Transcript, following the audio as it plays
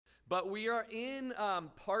But we are in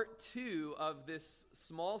part 2 of this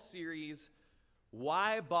small series,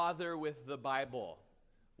 Why Bother with the Bible?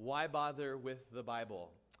 Why bother with the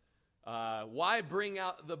Bible? Why bring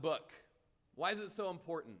out the book? Why is it so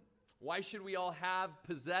important? Why should we all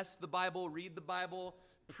possess the Bible, read the Bible,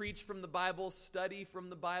 preach from the Bible, study from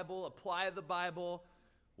the Bible, apply the Bible?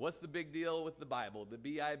 What's the big deal with the Bible? The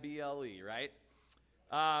B-I-B-L-E, right?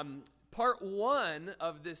 Part 1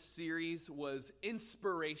 of this series was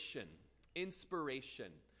inspiration.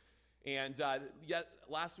 And yet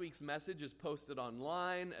last week's message is posted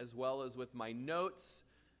online as well as with my notes.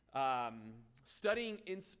 Studying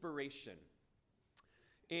inspiration.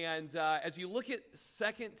 And as you look at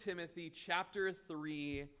 2 Timothy chapter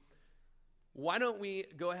 3, why don't we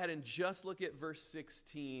go ahead and just look at verse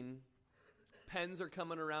 16. Pens are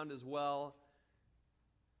coming around as well.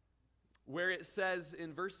 Where it says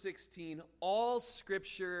in verse 16, all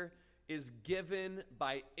scripture is given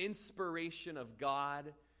by inspiration of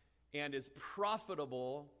God and is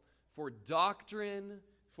profitable for doctrine,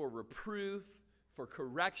 for reproof, for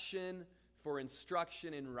correction, for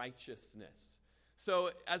instruction in righteousness.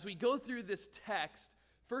 So as we go through this text,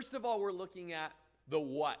 first of all, we're looking at the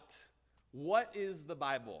what. What is the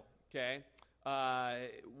Bible? Okay.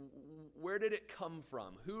 Where did it come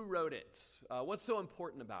from? Who wrote it? What's so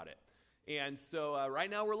important about it? And so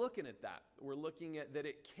right now we're looking at that. We're looking at that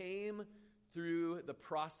it came through the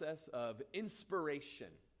process of inspiration.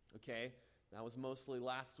 Okay. That was mostly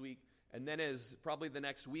last week. And then as probably the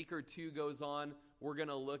next week or two goes on, we're going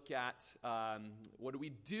to look at what do we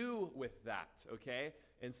do with that, okay?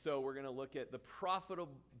 And so we're going to look at the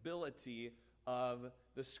profitability of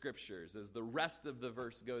the scriptures as the rest of the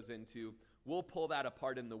verse goes into. We'll pull that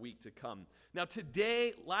apart in the week to come. Now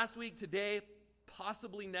today, last week, today,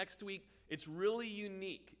 possibly next week, it's really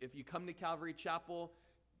unique. If you come to Calvary Chapel,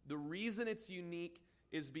 the reason it's unique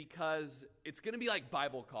is because it's going to be like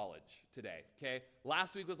Bible college today, okay?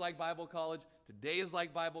 Last week was like Bible college. Today is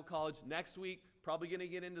like Bible college. Next week, probably going to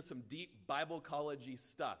get into some deep Bible college-y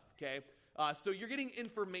stuff, okay? So you're getting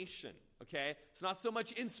information, okay? It's not so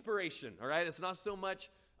much inspiration, all right? It's not so much,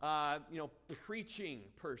 preaching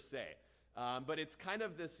per se. But it's kind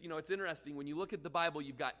of this, it's interesting. When you look at the Bible,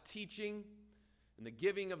 you've got teaching and the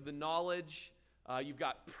giving of the knowledge. You've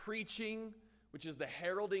got preaching, which is the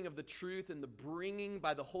heralding of the truth and the bringing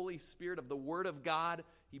by the Holy Spirit of the Word of God.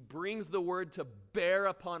 He brings the Word to bear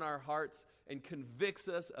upon our hearts and convicts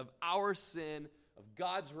us of our sin, of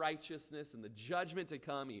God's righteousness and the judgment to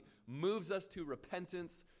come. He moves us to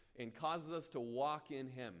repentance and causes us to walk in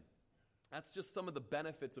Him. That's just some of the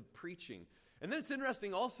benefits of preaching. And then it's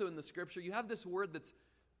interesting also in the Scripture, you have this word that's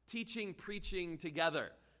teaching, preaching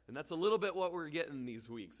together. And that's a little bit what we're getting these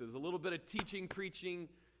weeks, is a little bit of teaching, preaching,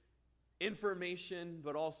 information,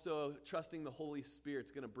 but also trusting the Holy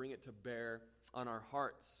Spirit's going to bring it to bear on our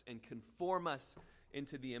hearts and conform us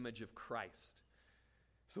into the image of Christ.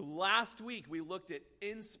 So last week we looked at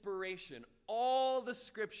inspiration. All the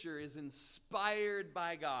scripture is inspired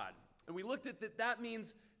by God. And we looked at that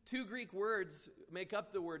means two Greek words make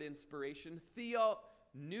up the word inspiration.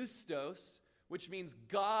 Theopneustos, which means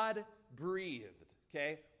God breathed.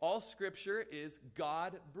 Okay? All scripture is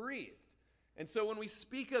God breathed. And so when we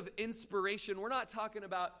speak of inspiration, we're not talking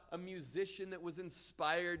about a musician that was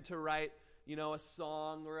inspired to write, a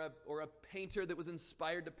song or a painter that was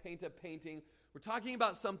inspired to paint a painting. We're talking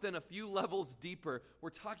about something a few levels deeper. We're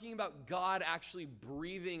talking about God actually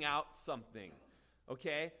breathing out something.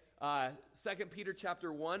 Okay? 2 Peter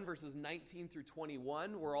chapter 1, verses 19 through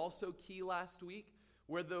 21 were also key last week,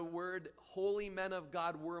 where the word holy men of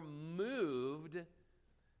God were moved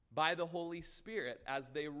by the Holy Spirit as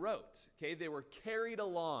they wrote, okay? They were carried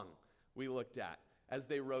along, we looked at, as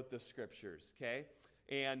they wrote the scriptures, okay?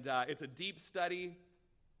 And it's a deep study.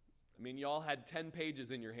 I mean, y'all had 10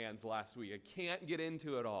 pages in your hands last week. I can't get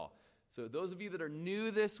into it all. So those of you that are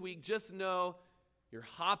new this week, just know you're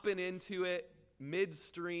hopping into it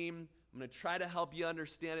midstream. I'm going to try to help you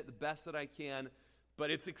understand it the best that I can,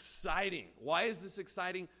 but it's exciting. Why is this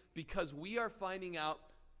exciting? Because we are finding out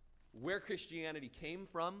where Christianity came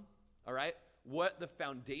from, all right? What the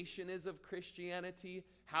foundation is of Christianity.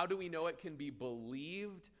 How do we know it can be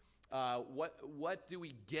believed? What do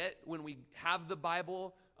we get when we have the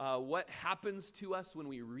Bible? What happens to us when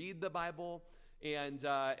we read the Bible? And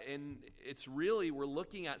it's really, we're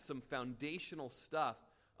looking at some foundational stuff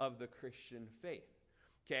of the Christian faith,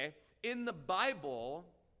 okay? In the Bible,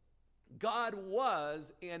 God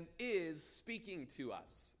was and is speaking to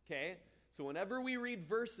us, okay? So whenever we read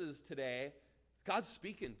verses today, God's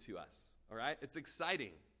speaking to us, all right? It's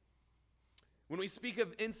exciting. When we speak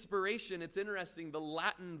of inspiration, it's interesting. The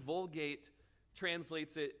Latin Vulgate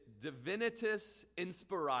translates it Divinitas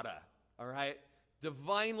Inspirata, all right?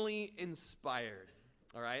 Divinely inspired,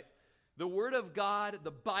 all right? The Word of God,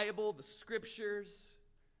 the Bible, the Scriptures,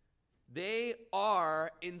 they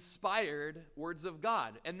are inspired words of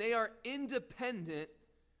God, and they are independent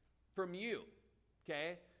from you,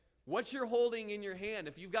 okay? What you're holding in your hand,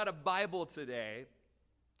 if you've got a Bible today,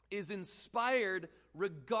 is inspired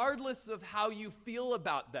regardless of how you feel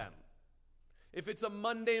about them. If it's a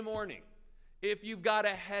Monday morning, if you've got a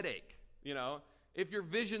headache, if your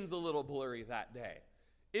vision's a little blurry that day,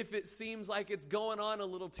 if it seems like it's going on a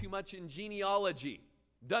little too much in genealogy,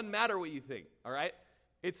 doesn't matter what you think, all right?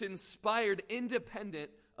 It's inspired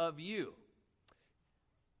independent of you.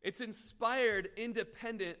 It's inspired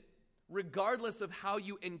independent regardless of how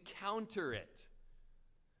you encounter it.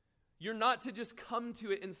 You're not to just come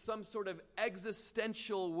to it in some sort of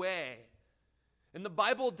existential way. And the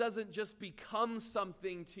Bible doesn't just become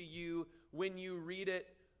something to you when you read it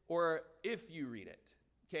or if you read it.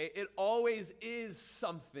 Okay? It always is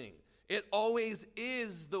something. It always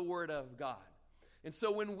is the Word of God. And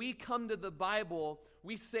so when we come to the Bible,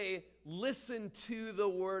 we say, listen to the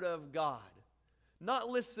Word of God, not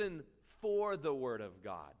listen for the Word of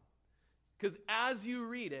God. Because as you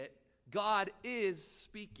read it, God is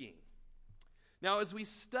speaking. Now, as we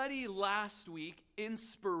studied last week,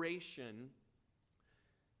 inspiration,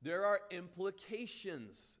 there are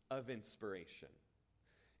implications of inspiration.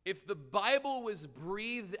 If the Bible was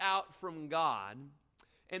breathed out from God,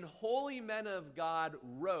 and holy men of God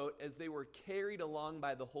wrote as they were carried along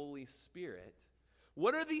by the Holy Spirit,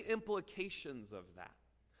 what are the implications of that?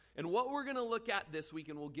 And what we're going to look at this week,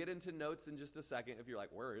 and we'll get into notes in just a second. If you're like,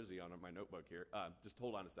 where is he on my notebook here? Just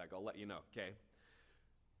hold on a sec. I'll let you know, okay?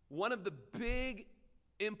 One of the big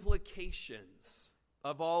implications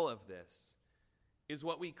of all of this is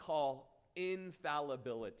what we call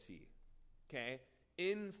infallibility, okay?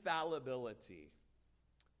 Infallibility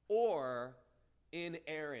or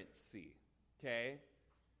inerrancy, okay?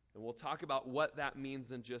 And we'll talk about what that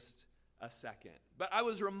means in just a second. But I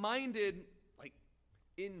was reminded,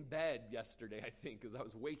 in bed yesterday, I think, because I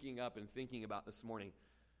was waking up and thinking about this morning.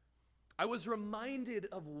 I was reminded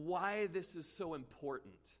of why this is so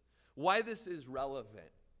important, why this is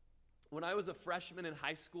relevant. When I was a freshman in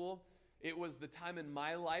high school, it was the time in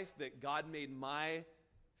my life that God made my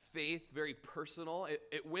faith very personal.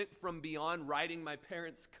 It went from beyond riding my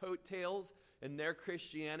parents' coattails and their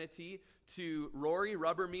Christianity to, Rory,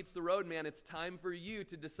 rubber meets the road, man. It's time for you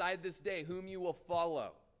to decide this day whom you will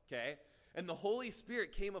follow, okay? And the Holy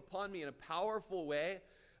Spirit came upon me in a powerful way.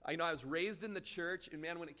 I was raised in the church, and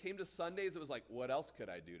man, when it came to Sundays, it was like, what else could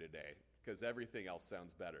I do today? Because everything else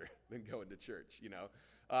sounds better than going to church,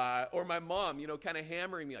 Or my mom, kind of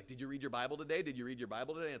hammering me, like, did you read your Bible today? Did you read your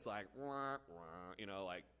Bible today? And it's like, wah,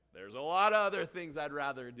 wah, there's a lot of other things I'd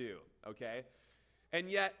rather do, okay? And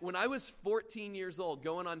yet, when I was 14 years old,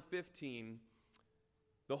 going on 15,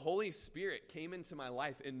 the Holy Spirit came into my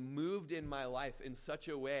life and moved in my life in such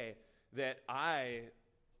a way that I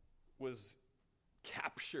was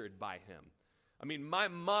captured by him. I mean, my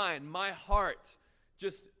mind, my heart,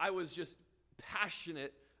 I was just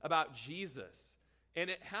passionate about Jesus. And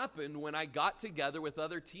it happened when I got together with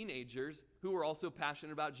other teenagers who were also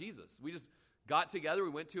passionate about Jesus. We just got together, we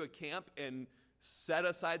went to a camp and set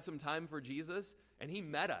aside some time for Jesus, and he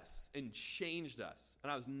met us and changed us.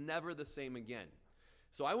 And I was never the same again.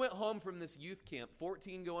 So I went home from this youth camp,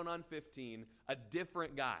 14 going on 15, a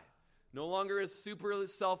different guy. No longer as super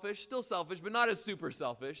selfish, still selfish, but not as super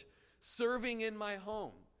selfish, serving in my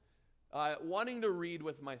home, wanting to read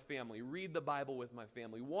with my family, read the Bible with my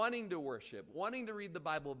family, wanting to worship, wanting to read the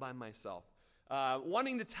Bible by myself,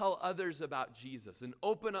 wanting to tell others about Jesus and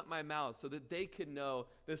open up my mouth so that they could know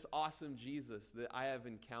this awesome Jesus that I have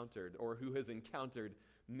encountered or who has encountered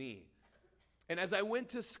me. And as I went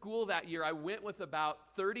to school that year, I went with about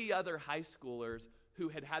 30 other high schoolers who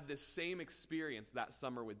had this same experience that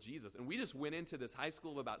summer with Jesus. And we just went into this high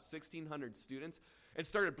school of about 1,600 students and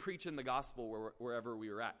started preaching the gospel wherever we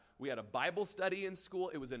were at. We had a Bible study in school.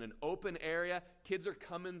 It was in an open area. Kids are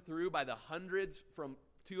coming through by the hundreds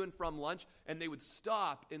to and from lunch, and they would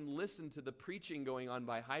stop and listen to the preaching going on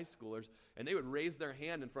by high schoolers, and they would raise their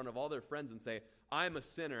hand in front of all their friends and say, I'm a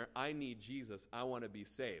sinner. I need Jesus. I want to be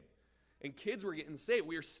saved. And kids were getting saved.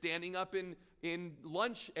 We were standing up in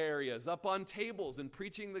lunch areas, up on tables and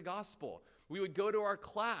preaching the gospel. We would go to our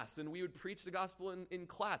class and we would preach the gospel in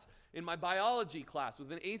class. In my biology class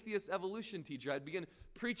with an atheist evolution teacher, I'd begin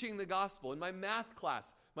preaching the gospel. In my math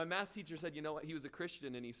class, my math teacher said, you know what, he was a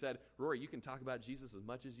Christian, and he said, Rory, you can talk about Jesus as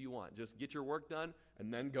much as you want. Just get your work done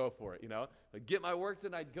and then go for it, Like, get my work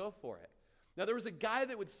done, I'd go for it. Now, there was a guy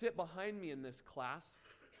that would sit behind me in this class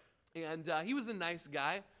And he was a nice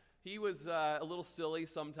guy. He was a little silly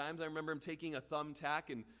sometimes. I remember him taking a thumbtack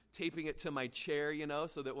and taping it to my chair,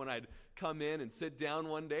 so that when I'd come in and sit down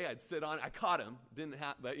one day, I'd sit on it. I caught him. Didn't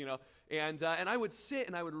happen, but, and I would sit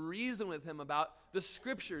and I would reason with him about the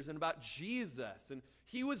scriptures and about Jesus. And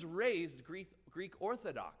he was raised Greek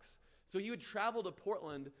Orthodox. So he would travel to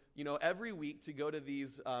Portland, every week to go to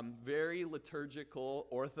these very liturgical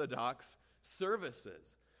Orthodox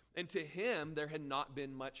services. And to him, there had not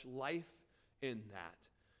been much life in that.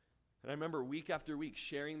 And I remember week after week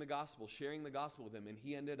sharing the gospel with him, and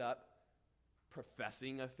he ended up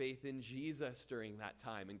professing a faith in Jesus during that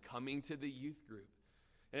time and coming to the youth group.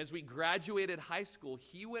 And as we graduated high school,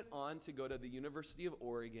 he went on to go to the University of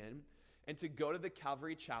Oregon and to go to the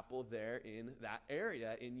Calvary Chapel there in that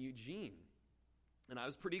area in Eugene. And I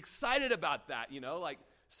was pretty excited about that,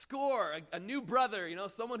 score, a new brother,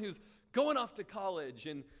 someone who's going off to college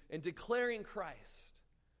and declaring Christ.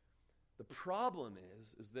 The problem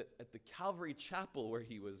is that at the Calvary Chapel where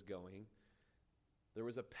he was going, there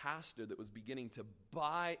was a pastor that was beginning to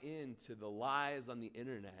buy into the lies on the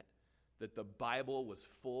internet that the Bible was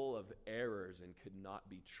full of errors and could not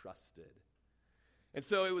be trusted. And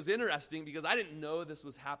so it was interesting because I didn't know this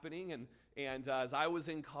was happening, and as I was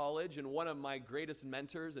in college, and one of my greatest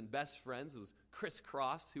mentors and best friends was Chris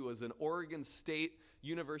Cross, who was an Oregon State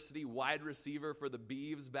University wide receiver for the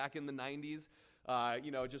Beavs back in the 90s.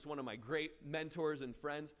 Just one of my great mentors and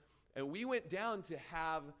friends. And we went down to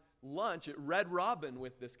have lunch at Red Robin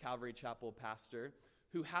with this Calvary Chapel pastor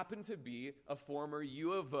who happened to be a former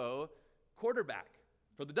U of O quarterback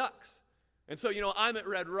for the Ducks. And so, I'm at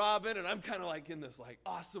Red Robin, and I'm kind of like in this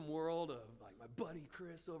awesome world of my buddy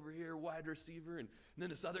Chris over here, wide receiver, and then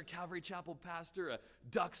this other Calvary Chapel pastor, a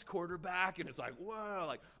Ducks quarterback, and it's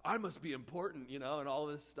whoa, I must be important, and all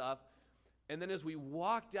this stuff. And then as we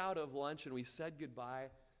walked out of lunch and we said goodbye,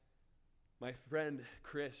 my friend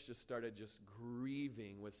Chris just started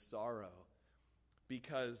grieving with sorrow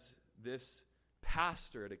because this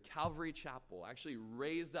pastor at a Calvary Chapel, actually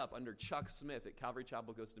raised up under Chuck Smith at Calvary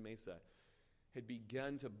Chapel, Costa Mesa, had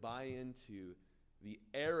begun to buy into the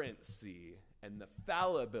errancy and the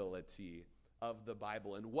fallibility of the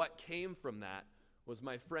Bible. And what came from that was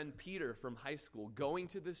my friend Peter from high school going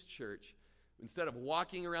to this church. Instead of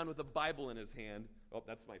walking around with a Bible in his hand,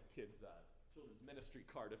 that's my kid's children's ministry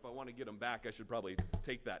card. If I want to get him back, I should probably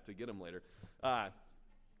take that to get him later.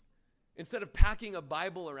 Instead of packing a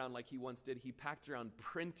Bible around like he once did, he packed around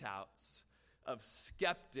printouts of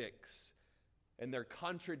skeptics and their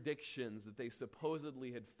contradictions that they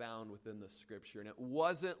supposedly had found within the Scripture. And it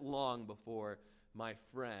wasn't long before my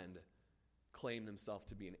friend claimed himself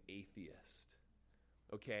to be an atheist.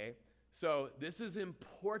 Okay? So this is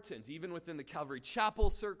important, even within the Calvary Chapel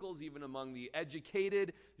circles, even among the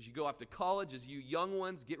educated. As you go off to college, as you young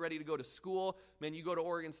ones get ready to go to school, man, you go to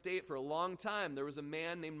Oregon State for a long time. There was a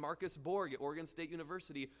man named Marcus Borg at Oregon State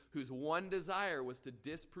University whose one desire was to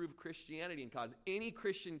disprove Christianity and cause any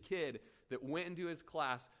Christian kid that went into his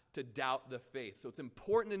class to doubt the faith. So it's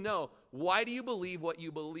important to know, why do you believe what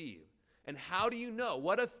you believe? And how do you know?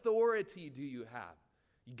 What authority do you have?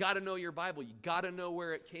 You got to know your Bible. You got to know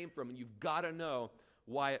where it came from, and you've got to know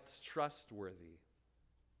why it's trustworthy.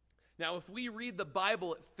 Now, if we read the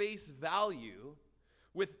Bible at face value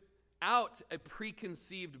without a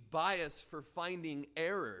preconceived bias for finding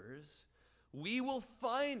errors, we will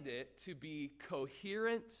find it to be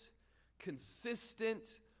coherent,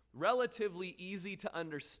 consistent, relatively easy to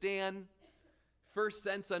understand. First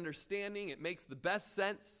sense understanding, it makes the best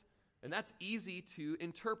sense. And that's easy to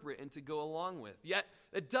interpret and to go along with. Yet,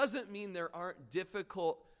 it doesn't mean there aren't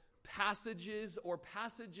difficult passages or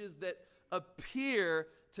passages that appear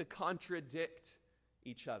to contradict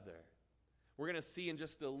each other. We're going to see in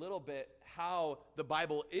just a little bit how the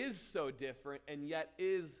Bible is so different and yet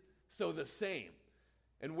is so the same.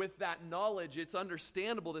 And with that knowledge, it's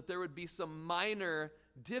understandable that there would be some minor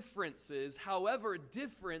differences. However,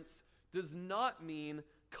 difference does not mean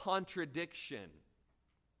contradiction.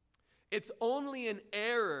 It's only an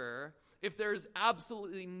error if there's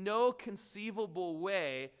absolutely no conceivable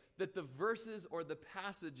way that the verses or the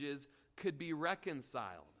passages could be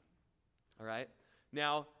reconciled. All right?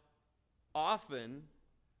 Now, often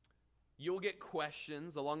you'll get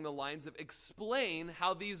questions along the lines of, explain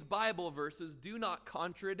how these Bible verses do not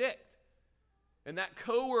contradict. And that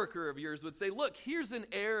coworker of yours would say, look, here's an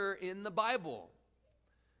error in the Bible.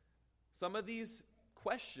 Some of these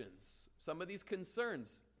questions, some of these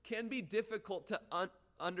concerns can be difficult to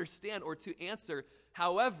understand or to answer.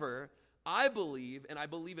 However, I believe, and I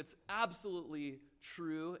believe it's absolutely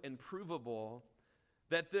true and provable,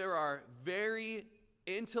 that there are very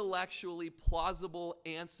intellectually plausible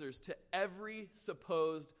answers to every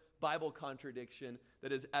supposed Bible contradiction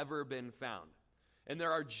that has ever been found. And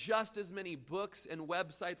there are just as many books and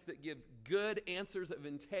websites that give good answers of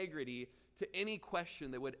integrity to any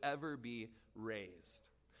question that would ever be raised.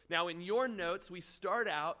 Now, in your notes, we start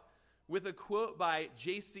out with a quote by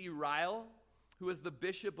J.C. Ryle, who is the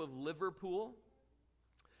Bishop of Liverpool.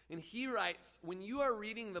 And he writes, "When you are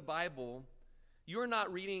reading the Bible, you are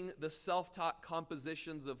not reading the self-taught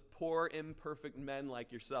compositions of poor, imperfect men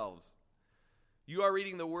like yourselves. You are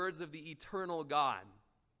reading the words of the eternal God.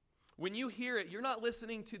 When you hear it, you're not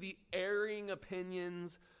listening to the erring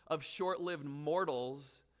opinions of short-lived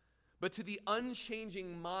mortals, but to the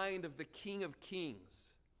unchanging mind of the King of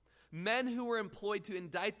Kings. Men who were employed to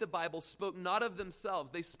indite the Bible spoke not of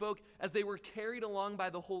themselves. They spoke as they were carried along by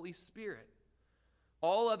the Holy Spirit.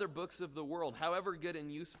 All other books of the world, however good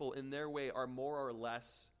and useful in their way, are more or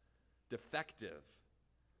less defective.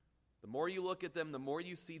 The more you look at them, the more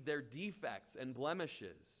you see their defects and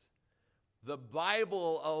blemishes. The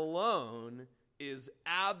Bible alone is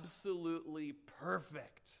absolutely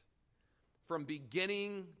perfect. From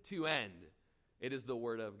beginning to end, it is the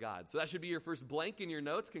Word of God." So that should be your first blank in your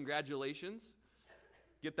notes. Congratulations.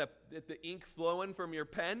 Get the ink flowing from your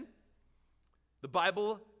pen. The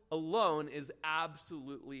Bible alone is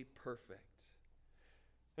absolutely perfect.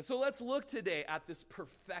 And so let's look today at this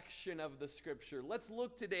perfection of the Scripture. Let's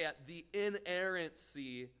look today at the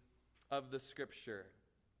inerrancy of the Scripture.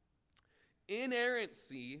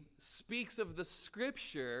 Inerrancy speaks of the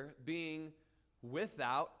Scripture being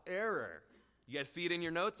without error. You guys see it in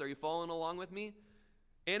your notes? Are you following along with me?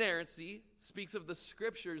 Inerrancy speaks of the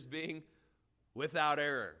Scriptures being without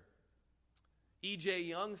error. E.J.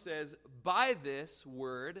 Young says, "By this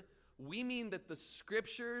word, we mean that the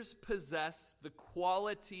Scriptures possess the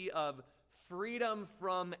quality of freedom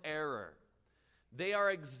from error. They are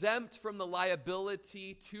exempt from the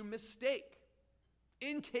liability to mistake,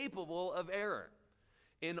 incapable of error.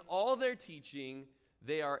 In all their teaching,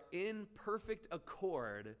 they are in perfect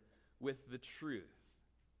accord with the truth."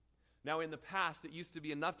 Now, in the past, it used to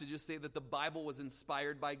be enough to just say that the Bible was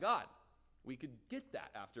inspired by God. We could get that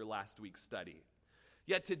after last week's study.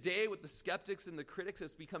 Yet today, with the skeptics and the critics,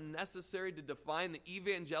 it's become necessary to define the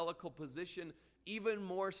evangelical position even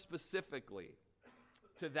more specifically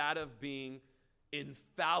to that of being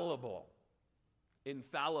infallible.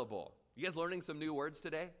 Infallible. You guys learning some new words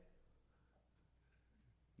today?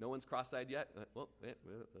 No one's cross-eyed yet? Well,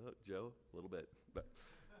 Joe, a little bit. But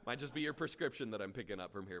might just be your prescription that I'm picking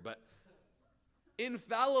up from here. But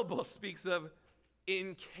infallible speaks of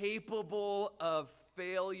incapable of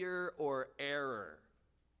failure or error.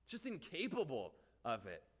 Just incapable of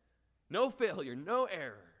it. No failure, no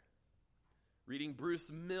error. Reading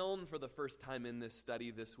Bruce Milne for the first time in this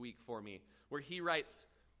study this week for me, where he writes,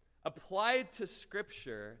 "Applied to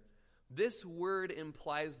Scripture, this word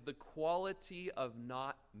implies the quality of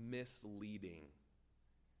not misleading."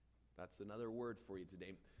 That's another word for you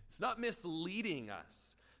today. It's not misleading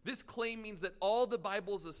us. This claim means that all the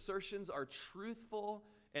Bible's assertions are truthful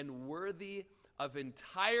and worthy of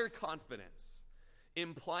entire confidence,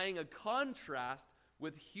 implying a contrast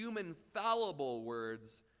with human fallible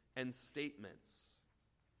words and statements.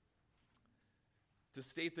 To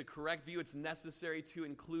state the correct view, it's necessary to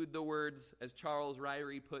include the words, as Charles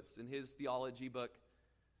Ryrie puts in his theology book,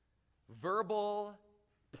 verbal,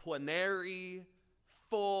 plenary,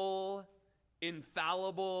 full,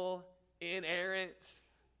 infallible, inerrant,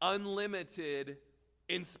 unlimited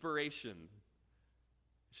inspiration.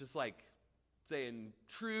 It's just like saying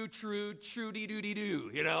true,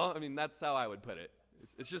 true-dee-doo-dee-doo, you know? I mean, that's how I would put it.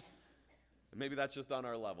 It's just, maybe that's just on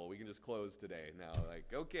our level. We can just close today now.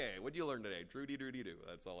 Like, okay, what'd you learn today? True-dee-doo-dee-doo.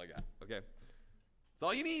 That's all I got, okay? That's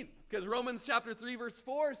all you need, because Romans chapter 3, verse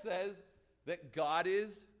 4 says that God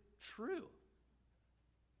is true.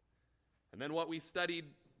 And then what we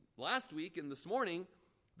studied last week and this morning,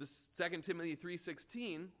 this 2 Timothy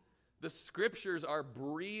 3:16, the Scriptures are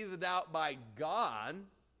breathed out by God.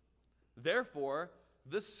 Therefore,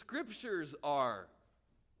 the Scriptures are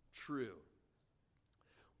true.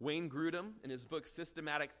 Wayne Grudem, in his book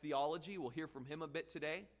Systematic Theology, we'll hear from him a bit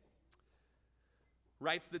today,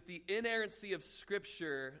 writes that the inerrancy of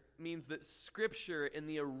Scripture means that Scripture in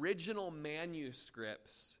the original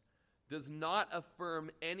manuscripts does not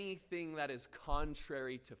affirm anything that is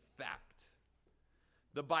contrary to fact.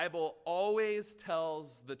 The Bible always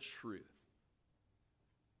tells the truth.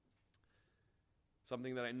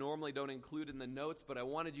 Something that I normally don't include in the notes, but I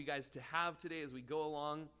wanted you guys to have today as we go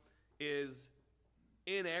along, is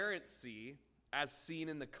inerrancy as seen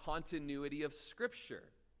in the continuity of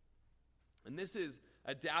Scripture. And this is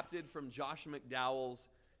adapted from Josh McDowell's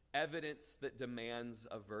Evidence That Demands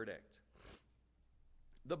a Verdict.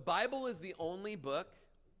 The Bible is the only book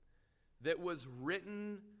that was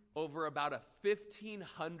written over about a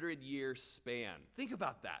 1,500-year span. Think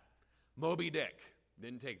about that. Moby Dick,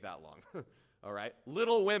 didn't take that long. All right.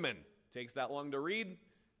 Little Women, takes that long to read,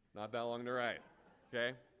 not that long to write.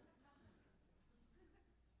 Okay?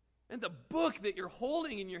 And the book that you're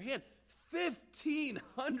holding in your hand,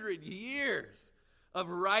 1,500 years of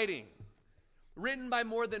writing, written by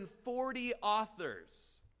more than 40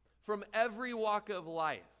 authors from every walk of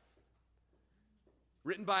life,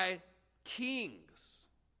 written by kings,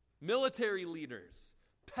 military leaders,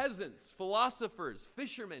 peasants, philosophers,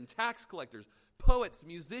 fishermen, tax collectors, poets,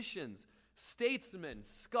 musicians, statesmen,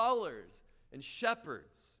 scholars, and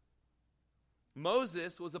shepherds.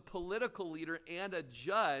 Moses was a political leader and a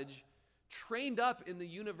judge trained up in the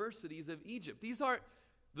universities of Egypt. These aren't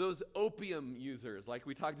those opium users like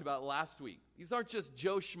we talked about last week. These aren't just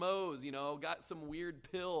Joe Schmoes, got some weird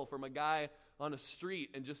pill from a guy on a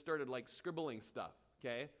street and just started scribbling stuff,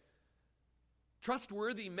 okay?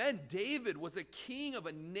 Trustworthy men. David was a king of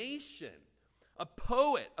a nation, a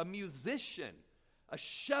poet, a musician, a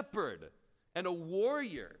shepherd, and a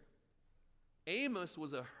warrior. Amos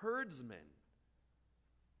was a herdsman.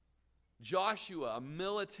 Joshua, a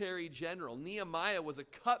military general. Nehemiah was a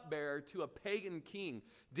cupbearer to a pagan king.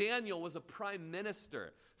 Daniel was a prime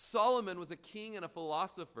minister. Solomon was a king and a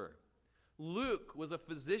philosopher. Luke was a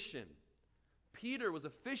physician. Peter was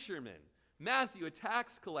a fisherman. Matthew, a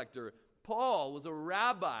tax collector. Paul was a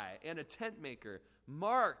rabbi and a tent maker.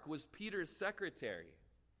 Mark was Peter's secretary.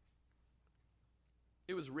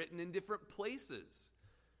 It was written in different places.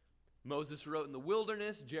 Moses wrote in the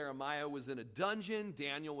wilderness. Jeremiah was in a dungeon.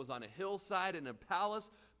 Daniel was on a hillside in a palace.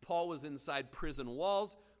 Paul was inside prison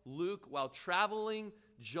walls. Luke while traveling.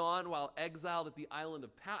 John while exiled at the island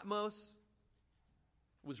of Patmos.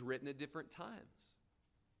 Was written at different times.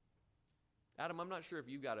 Adam, I'm not sure if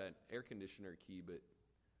you got an air conditioner key, but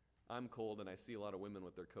I'm cold and I see a lot of women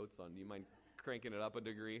with their coats on. Do you mind cranking it up a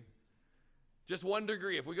degree? Just 1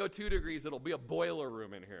 degree. If we go 2 degrees, it'll be a boiler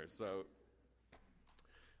room in here. So,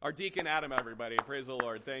 our deacon Adam, everybody. Praise the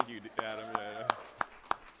Lord. Thank you, Adam.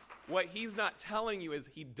 What he's not telling you is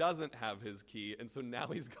he doesn't have his key, and so now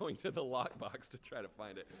he's going to the lockbox to try to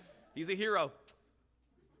find it. He's a hero.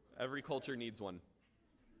 Every culture needs one.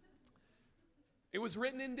 It was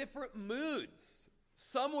written in different moods.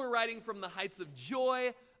 Some were writing from the heights of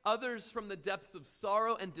joy, others from the depths of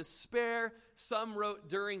sorrow and despair. Some wrote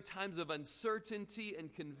during times of uncertainty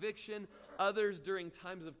and conviction, others during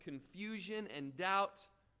times of confusion and doubt.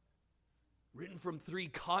 Written from 3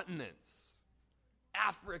 continents: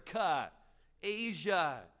 Africa,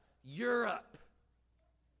 Asia, Europe.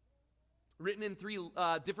 Written in 3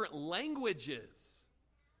 different languages.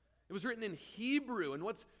 It was written in Hebrew, and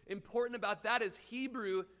what's important about that is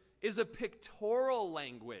Hebrew is a pictorial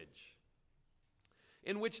language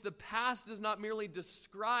in which the past is not merely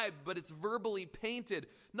described, but it's verbally painted.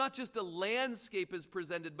 Not just a landscape is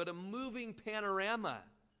presented, but a moving panorama.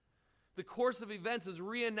 The course of events is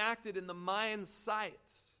reenacted in the mind's sight.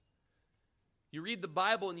 You read the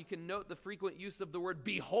Bible and you can note the frequent use of the word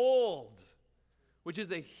behold, which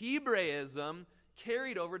is a Hebraism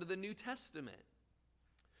carried over to the New Testament.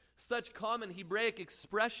 Such common Hebraic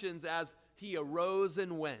expressions as he arose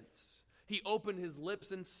and went, he opened his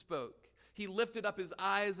lips and spoke, he lifted up his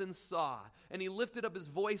eyes and saw, and he lifted up his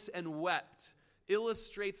voice and wept,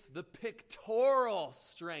 illustrates the pictorial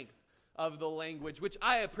strength of the language, which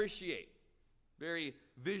I appreciate. Very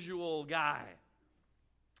visual guy.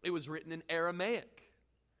 It was written in Aramaic,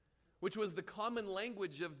 which was the common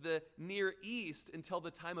language of the Near East until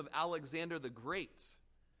the time of Alexander the Great.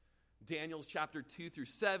 Daniel's chapter 2 through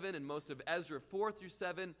 7 and most of Ezra 4 through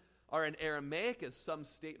 7 are in Aramaic, as some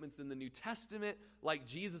statements in the New Testament, like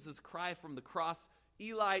Jesus' cry from the cross,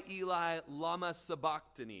 Eli, Eli, lama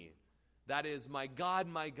sabachthani. That is, my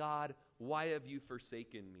God, why have you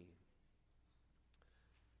forsaken me?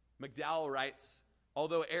 McDowell writes,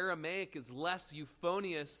 although Aramaic is less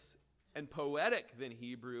euphonious and poetic than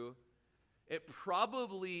Hebrew, it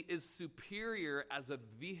probably is superior as a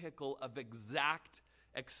vehicle of exact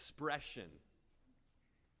expression.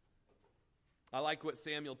 I like what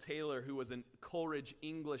Samuel Taylor, who was a Coleridge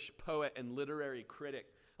English poet and literary critic,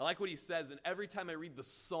 I like what he says, and every time I read the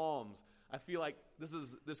Psalms, I feel like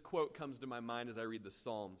this quote comes to my mind as I read the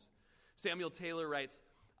Psalms. Samuel Taylor writes,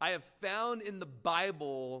 I have found in the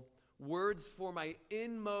Bible words for my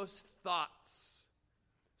inmost thoughts,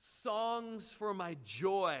 songs for my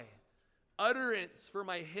joy, utterance for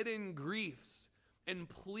my hidden griefs, and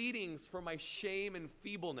pleadings for my shame and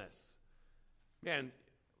feebleness. Man,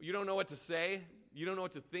 you don't know what to say, you don't know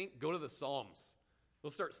what to think, go to the Psalms. They'll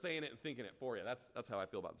start saying it and thinking it for you. That's how I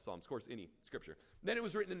feel about the Psalms. Of course, any scripture. Then it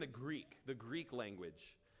was written in the Greek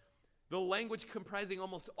language. The language comprising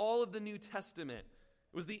almost all of the New Testament.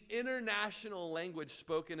 It was the international language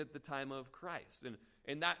spoken at the time of Christ.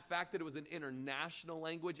 And that fact that it was an international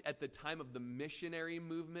language at the time of the missionary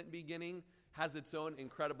movement beginning has its own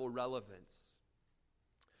incredible relevance.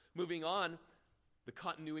 Moving on, the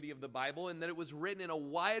continuity of the Bible, and that it was written in a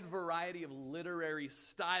wide variety of literary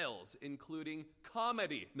styles, including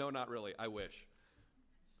comedy. No, not really. I wish.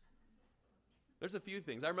 There's a few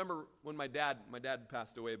things. I remember when my dad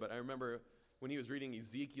passed away, but I remember when he was reading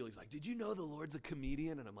Ezekiel, he's like, "Did you know the Lord's a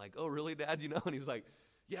comedian?" And I'm like, "Oh, really, Dad? You know?" And he's like,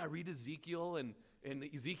 "Yeah, read Ezekiel, and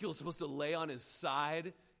Ezekiel's supposed to lay on his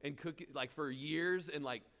side and cook it, like, for years, and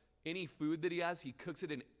like any food that he has, he cooks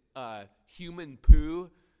it in human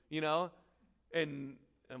poo, you know?" And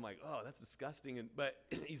I'm like, "Oh, that's disgusting." But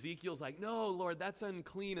Ezekiel's like, "No, Lord, that's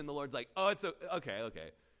unclean." And the Lord's like, "Oh, it's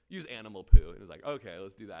okay. Use animal poo." And he was like, "Okay,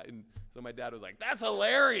 let's do that." And so my dad was like, "That's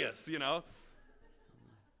hilarious," you know?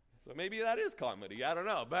 So maybe that is comedy. I don't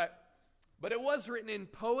know. But it was written in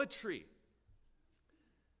poetry.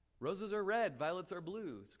 Roses are red, violets are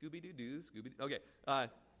blue. Scooby-Doo-Doo, Scooby-Doo. Okay.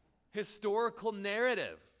 Historical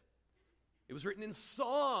narrative. It was written in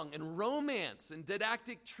song and romance and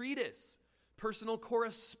didactic treatise. Personal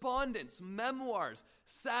correspondence, memoirs,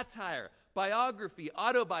 satire, biography,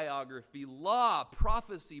 autobiography, law,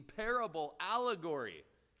 prophecy, parable, allegory.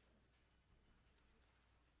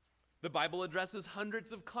 The Bible addresses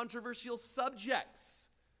hundreds of controversial subjects.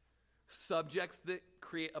 Subjects that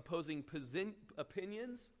create opposing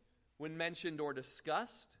opinions when mentioned or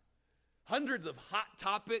discussed. Hundreds of hot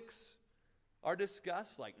topics are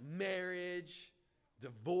discussed, like marriage,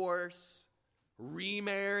 divorce,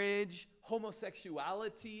 remarriage,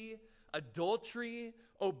 homosexuality, adultery,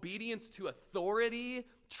 obedience to authority,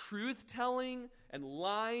 truth-telling, and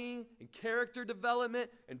lying, and character development,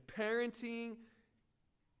 and parenting.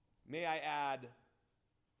 May I add,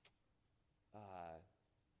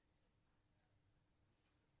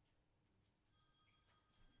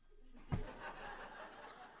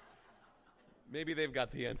 maybe they've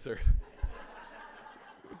got the answer.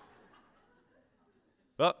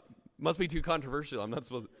 Well, must be too controversial. I'm not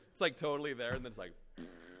supposed to. It's like totally there, and then it's like,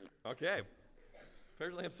 okay.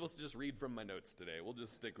 Apparently I'm supposed to just read from my notes today. We'll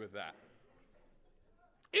just stick with that.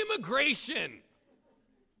 Immigration.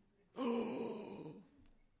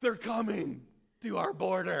 They're coming to our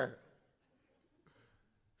border.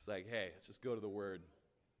 It's like, hey, let's just go to the Word.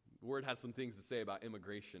 The Word has some things to say about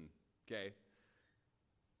immigration, okay?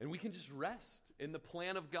 And we can just rest in the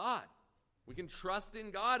plan of God. We can trust in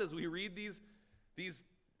God as we read these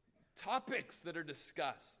topics that are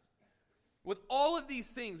discussed. With all of these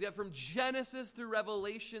things, yet from Genesis through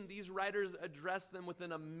Revelation, these writers address them with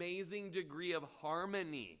an amazing degree of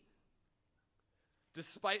harmony.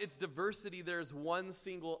 Despite its diversity, there's one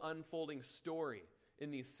single unfolding story in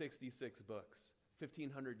these 66 books.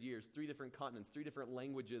 1,500 years, 3 different continents, 3 different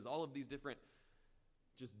languages, all of these different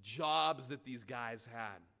just jobs that these guys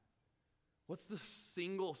had. What's the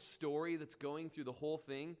single story that's going through the whole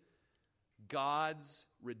thing? God's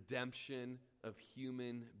redemption of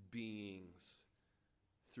human beings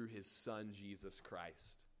through his Son, Jesus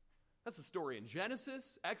Christ. That's the story in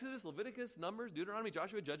Genesis, Exodus, Leviticus, Numbers, Deuteronomy,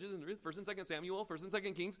 Joshua, Judges, and Ruth, 1st and 2nd Samuel, 1st and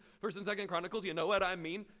 2nd Kings, 1st and 2nd Chronicles. You know what I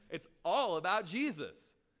mean? It's all about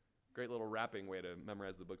Jesus. Great little wrapping way to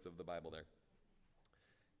memorize the books of the Bible there.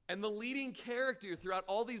 And the leading character throughout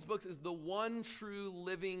all these books is the one true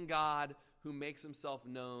living God who makes himself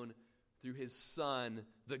known through his Son,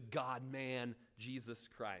 the God-man, Jesus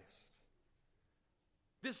Christ.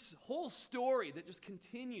 This whole story that just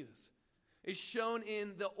continues is shown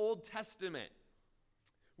in the Old Testament,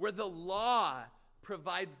 where the law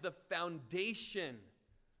provides the foundation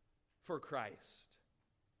for Christ.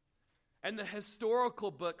 And the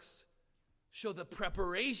historical books show the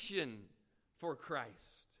preparation for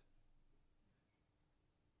Christ.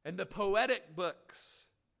 And the poetic books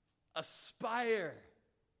aspire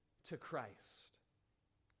to Christ.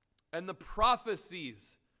 And the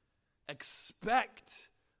prophecies expect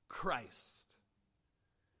Christ.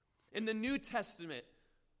 In the New Testament,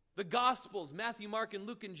 the Gospels, Matthew, Mark, and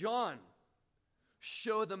Luke, and John,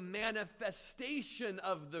 show the manifestation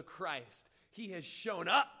of the Christ. He has shown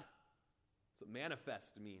up. That's what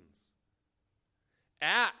manifest means.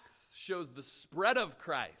 Acts shows the spread of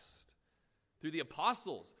Christ through the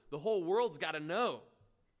apostles. The whole world's got to know.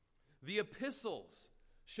 The epistles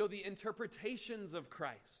show the interpretations of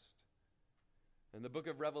Christ. And the book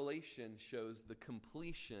of Revelation shows the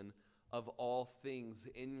completion of all things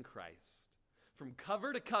in Christ. From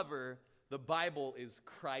cover to cover, the Bible is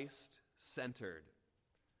Christ-centered.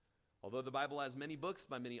 Although the Bible has many books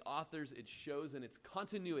by many authors, it shows in its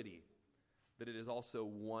continuity that it is also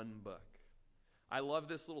one book. I love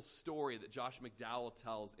this little story that Josh McDowell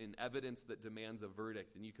tells in Evidence That Demands a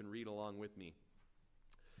Verdict, and you can read along with me.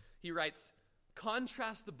 He writes,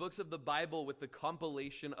 "Contrast the books of the Bible with the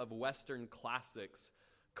compilation of Western classics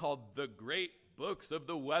called the Great Books of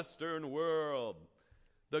the Western World.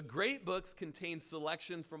 The great books contain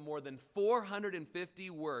selection from more than 450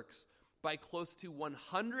 works by close to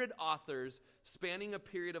 100 authors spanning a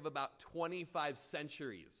period of about 25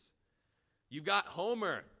 centuries. You've got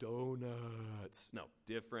Homer, donuts. No,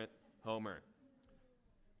 different Homer.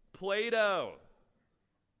 Plato,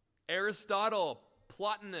 Aristotle,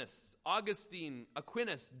 Plotinus, Augustine,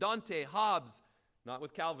 Aquinas, Dante, Hobbes, not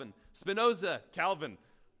with Calvin, Spinoza, Calvin,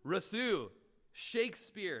 Rousseau,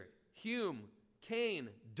 Shakespeare, Hume, Cain,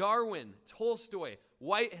 Darwin, Tolstoy,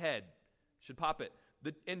 Whitehead, should pop it,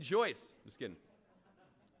 and Joyce. Just kidding.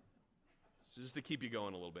 Just to keep you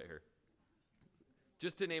going a little bit here.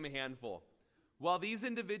 Just to name a handful. While these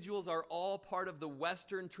individuals are all part of the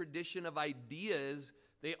Western tradition of ideas,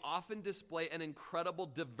 they often display an incredible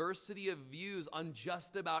diversity of views on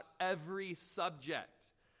just about every subject.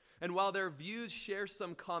 And while their views share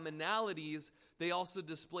some commonalities, they also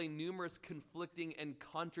display numerous conflicting and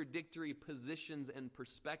contradictory positions and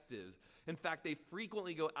perspectives. In fact, they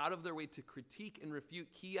frequently go out of their way to critique and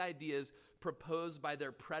refute key ideas proposed by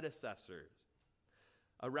their predecessors.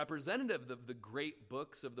 A representative of the great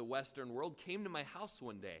books of the Western world came to my house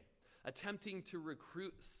one day, attempting to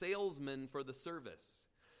recruit salesmen for the service.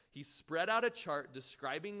 He spread out a chart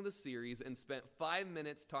describing the series and spent 5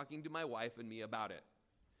 minutes talking to my wife and me about it.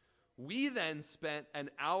 We then spent an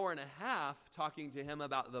hour and a half talking to him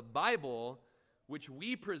about the Bible, which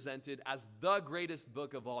we presented as the greatest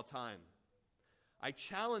book of all time. I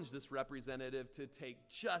challenged this representative to take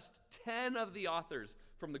just 10 of the authors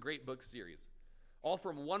from the Great Book series, all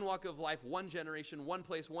from one walk of life, one generation, one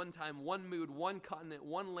place, one time, one mood, one continent,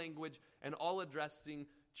 one language, and all addressing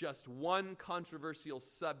just one controversial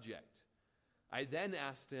subject. I then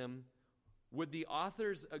asked him, would the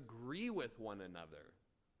authors agree with one another?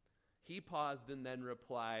 He paused and then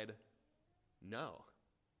replied, no.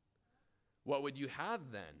 What would you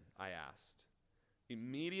have then? I asked.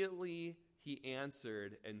 Immediately he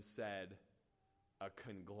answered and said, a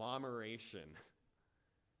conglomeration.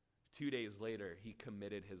 2 days later, he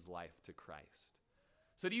committed his life to Christ.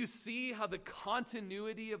 So do you see how the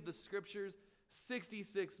continuity of the scriptures,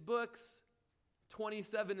 66 books,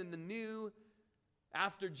 27 in the New,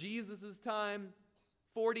 after Jesus' time,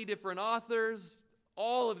 40 different authors,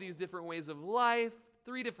 all of these different ways of life,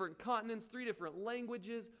 3 different continents, 3 different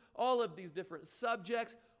languages, all of these different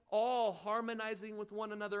subjects, all harmonizing with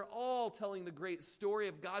one another, all telling the great story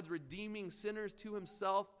of God's redeeming sinners to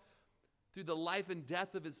himself through the life and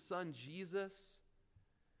death of his son, Jesus.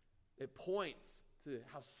 It points to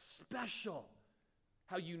how special,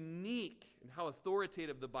 how unique, and how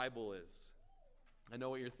authoritative the Bible is. I know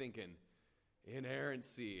what you're thinking.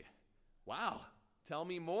 Inerrancy. Wow, tell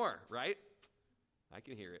me more, right? I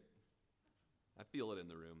can hear it. I feel it in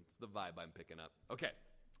the room. It's the vibe I'm picking up. Okay.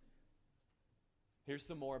 Here's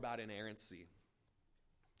some more about inerrancy.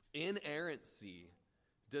 Inerrancy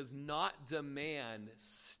does not demand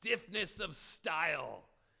stiffness of style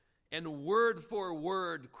and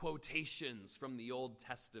word-for-word quotations from the Old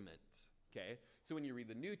Testament, okay? So when you read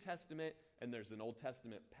the New Testament and there's an Old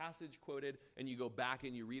Testament passage quoted and you go back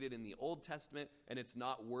and you read it in the Old Testament and it's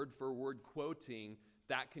not word-for-word quoting,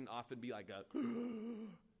 that can often be like a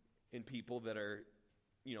in people that are,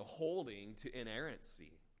 holding to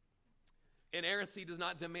inerrancy. Inerrancy does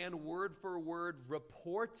not demand word-for-word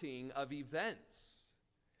reporting of events.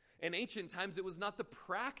 In ancient times, it was not the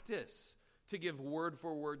practice to give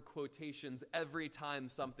word-for-word quotations every time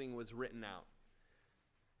something was written out.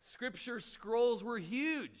 Scripture scrolls were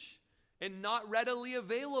huge and not readily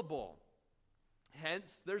available.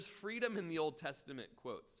 Hence, there's freedom in the Old Testament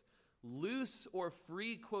quotes. Loose or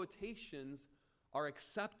free quotations are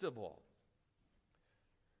acceptable.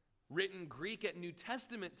 Written Greek at New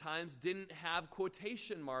Testament times didn't have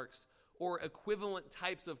quotation marks or equivalent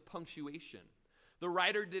types of punctuation. The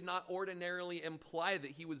writer did not ordinarily imply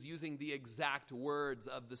that he was using the exact words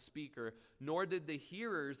of the speaker, nor did the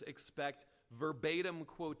hearers expect verbatim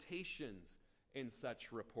quotations in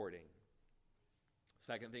such reporting.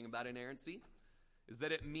 Second thing about inerrancy is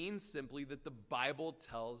that it means simply that the Bible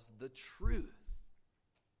tells the truth.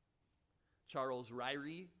 Charles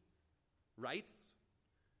Ryrie writes,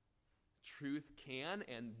 truth can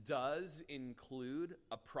and does include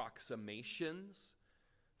approximations,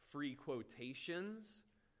 free quotations,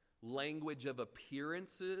 language of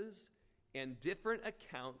appearances, and different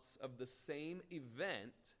accounts of the same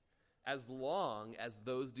event as long as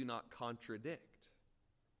those do not contradict.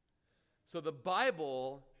 So the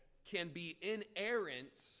Bible can be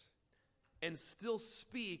inerrant and still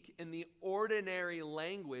speak in the ordinary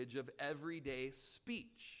language of everyday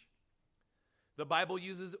speech. The Bible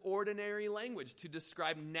uses ordinary language to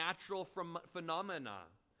describe natural phenomena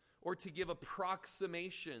or to give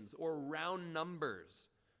approximations or round numbers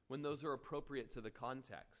when those are appropriate to the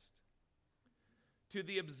context. To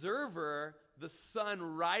the observer, the sun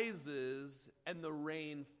rises and the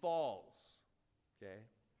rain falls. Okay?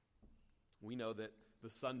 We know that the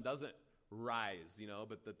sun doesn't rise,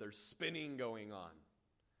 but that there's spinning going on.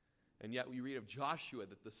 And yet we read of Joshua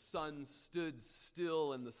that the sun stood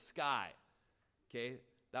still in the sky. Okay?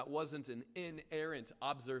 That wasn't an inerrant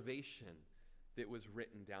observation that was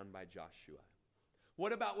written down by Joshua.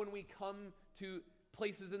 What about when we come to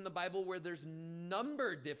places in the Bible where there's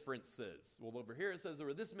number differences? Well, over here it says there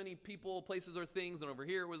were this many people, places, or things, and over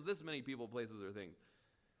here it was this many people, places, or things.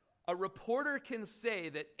 A reporter can say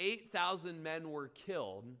that 8,000 men were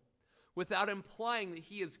killed without implying that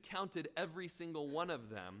he has counted every single one of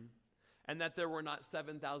them and that there were not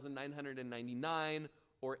 7,999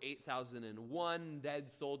 or 8,001 dead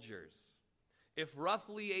soldiers. If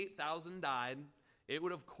roughly 8,000 died, it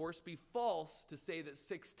would of course be false to say that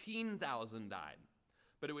 16,000 died.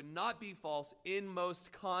 But it would not be false in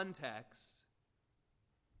most contexts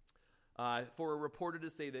for a reporter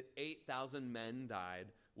to say that 8,000 men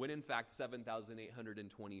died when in fact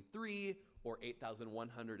 7,823 or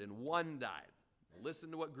 8,101 died.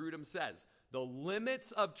 Listen to what Grudem says. The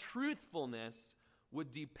limits of truthfulness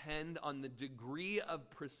would depend on the degree of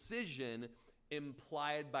precision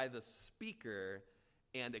implied by the speaker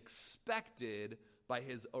and expected by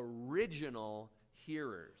his original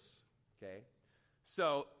hearers. Okay?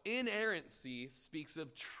 So, inerrancy speaks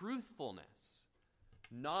of truthfulness,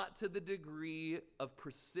 not to the degree of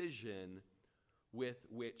precision with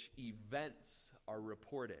which events are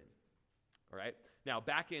reported. All right? Now,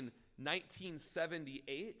 back in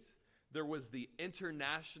 1978, there was the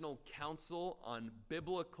International Council on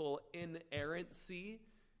Biblical Inerrancy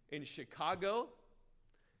in Chicago.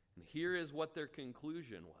 And here is what their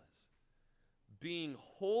conclusion was. Being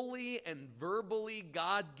wholly and verbally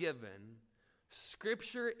God-given,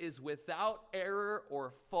 Scripture is without error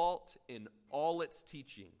or fault in all its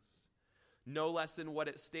teachings, no less in what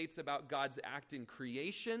it states about God's act in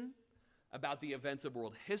creation, about the events of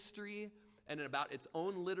world history, and about its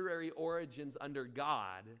own literary origins under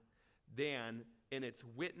God, than in its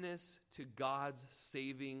witness to God's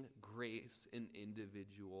saving grace in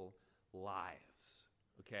individual lives.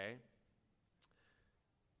 Okay?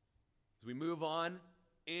 As we move on,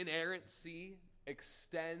 inerrancy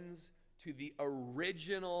extends to the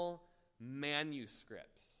original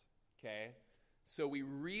manuscripts. Okay? So we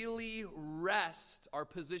really rest our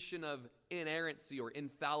position of inerrancy or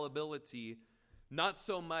infallibility not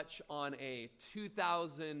so much on a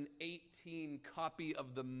 2018 copy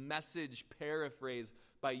of the Message paraphrase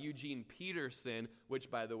by Eugene Peterson,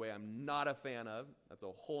 which, by the way, I'm not a fan of. That's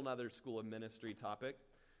a whole nother school of ministry topic.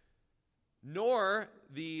 Nor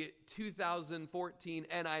the 2014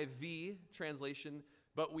 NIV translation,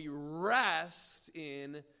 but we rest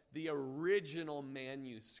in the original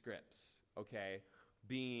manuscripts, okay,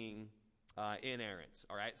 being inerrant.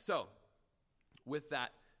 All right, so with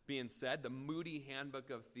that being said, the Moody Handbook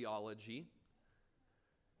of Theology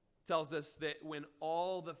tells us that when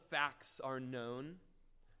all the facts are known,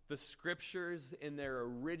 the Scriptures in their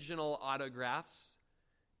original autographs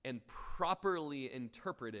and properly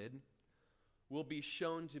interpreted will be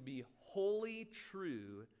shown to be wholly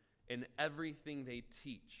true in everything they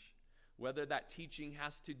teach, whether that teaching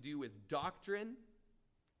has to do with doctrine,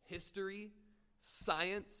 history,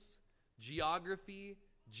 science, geography,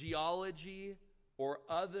 geology, or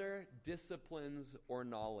other disciplines or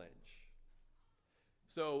knowledge.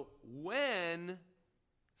 So when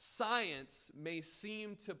science may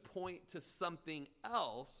seem to point to something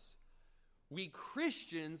else, we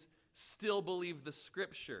Christians still believe the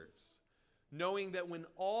Scriptures, knowing that when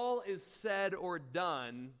all is said or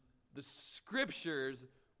done, the Scriptures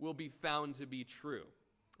will be found to be true.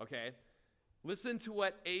 Okay? Listen to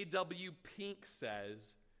what A.W. Pink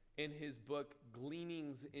says in his book,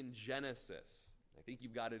 Gleanings in Genesis. I think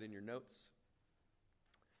you've got it in your notes.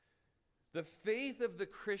 The faith of the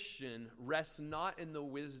Christian rests not in the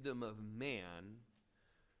wisdom of man,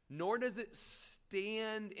 nor does it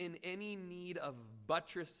stand in any need of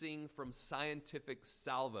buttressing from scientific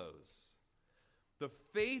salvos. The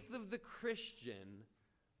faith of the Christian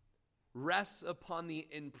rests upon the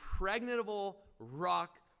impregnable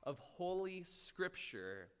rock of Holy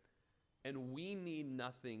Scripture, and we need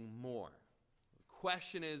nothing more. The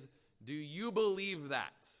question is, do you believe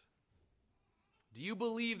that? Do you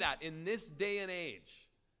believe that in this day and age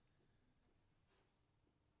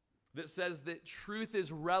that says that truth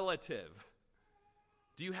is relative?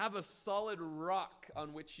 Do you have a solid rock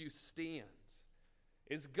on which you stand?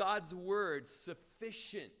 Is God's word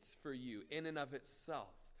sufficient for you in and of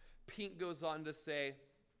itself? Pink goes on to say,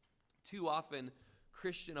 too often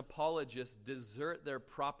Christian apologists desert their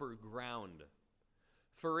proper ground.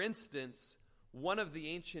 For instance, one of the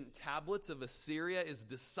ancient tablets of Assyria is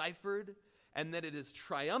deciphered, and that it is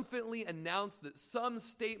triumphantly announced that some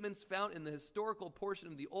statements found in the historical portion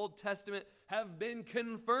of the Old Testament have been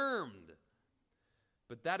confirmed.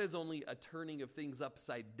 But that is only a turning of things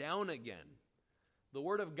upside down again. The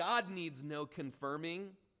Word of God needs no confirming.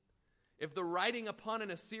 If the writing upon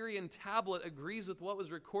an Assyrian tablet agrees with what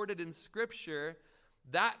was recorded in Scripture,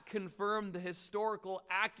 that confirmed the historical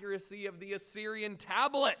accuracy of the Assyrian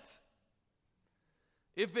tablet.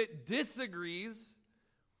 If it disagrees,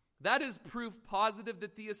 that is proof positive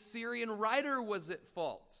that the Assyrian writer was at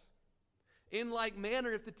fault. In like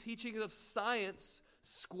manner, if the teachings of science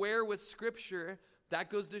square with Scripture, that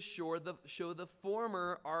goes to show the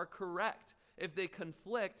former are correct. If they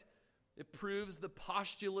conflict, it proves the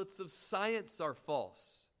postulates of science are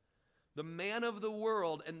false. The man of the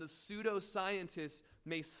world and the pseudoscientist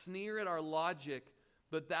may sneer at our logic,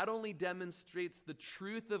 but that only demonstrates the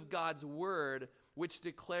truth of God's word, which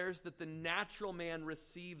declares that the natural man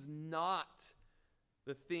receives not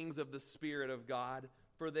the things of the Spirit of God,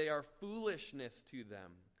 for they are foolishness to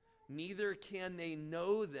them. Neither can they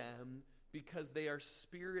know them, because they are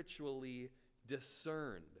spiritually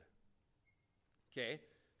discerned. Okay,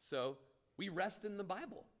 so we rest in the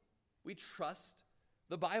Bible. We trust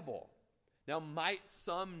the Bible. Now, might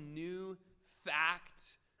some new fact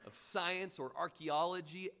of science or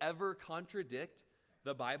archaeology ever contradict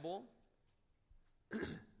the Bible?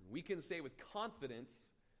 We can say with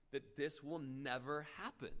confidence that this will never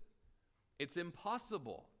happen. It's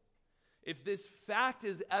impossible. If this fact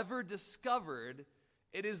is ever discovered,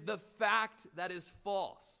 it is the fact that is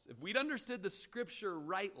false. If we'd understood the Scripture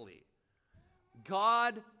rightly,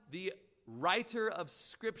 God, the writer of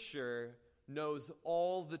Scripture, knows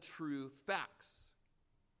all the true facts.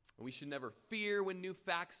 We should never fear when new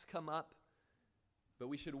facts come up, but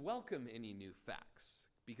we should welcome any new facts,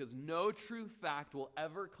 because no true fact will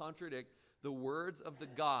ever contradict the words of the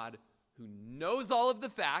God who knows all of the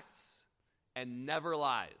facts and never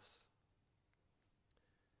lies.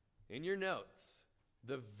 In your notes,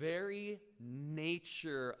 the very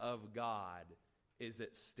nature of God is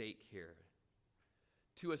at stake here.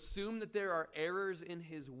 To assume that there are errors in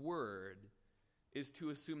his word is to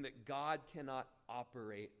assume that God cannot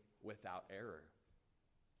operate without error.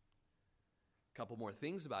 A couple more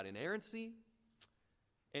things about inerrancy.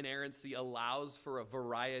 Inerrancy allows for a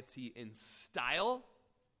variety in style.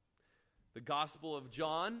 The Gospel of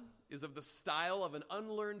John is of the style of an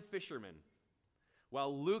unlearned fisherman,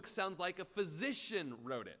 while Luke sounds like a physician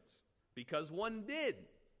wrote it, because one did.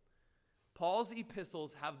 Paul's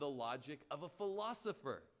epistles have the logic of a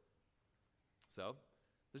philosopher. So,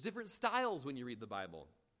 there's different styles when you read the Bible.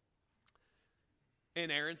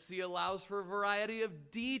 Inerrancy allows for a variety of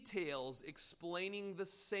details explaining the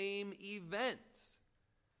same event.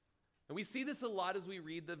 And we see this a lot as we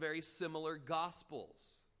read the very similar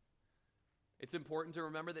Gospels. It's important to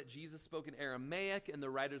remember that Jesus spoke in Aramaic, and the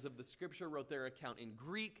writers of the Scripture wrote their account in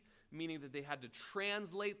Greek, meaning that they had to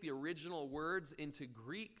translate the original words into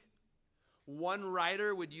Greek. One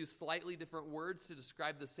writer would use slightly different words to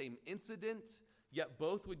describe the same incident, yet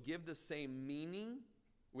both would give the same meaning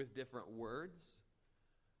with different words.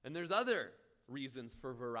 And there's other reasons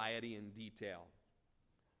for variety in detail.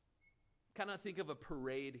 Kind of think of a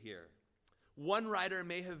parade here. One writer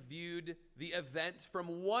may have viewed the event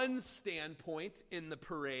from one standpoint in the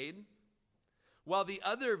parade, while the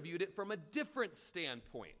other viewed it from a different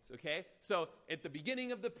standpoint, okay? So at the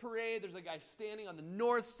beginning of the parade, there's a guy standing on the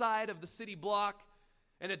north side of the city block,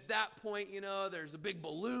 and at that point, there's a big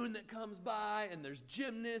balloon that comes by, and there's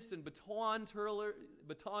gymnasts and baton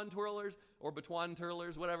twirlers,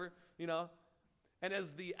 whatever, And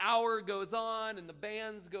as the hour goes on, and the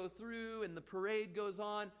bands go through, and the parade goes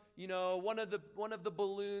on, one of the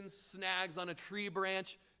balloons snags on a tree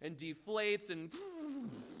branch and deflates, and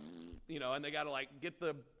and they got to get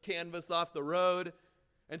the canvas off the road,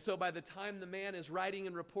 And so by the time the man is writing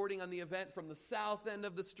and reporting on the event from the south end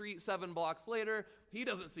of the street 7 blocks later, he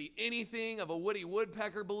doesn't see anything of a Woody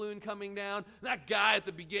Woodpecker balloon coming down. That guy at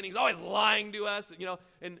the beginning is always lying to us,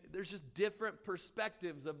 and there's just different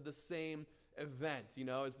perspectives of the same event,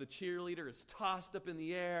 as the cheerleader is tossed up in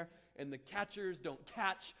the air and the catchers don't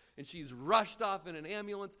catch and she's rushed off in an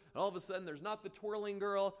ambulance, and all of a sudden there's not the twirling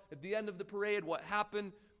girl at the end of the parade. What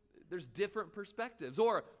happened? There's different perspectives.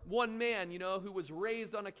 Or one man, who was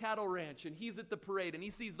raised on a cattle ranch, and he's at the parade, and he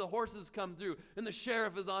sees the horses come through, and the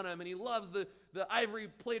sheriff is on him, and he loves the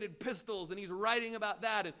ivory-plated pistols, and he's writing about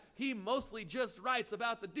that, and he mostly just writes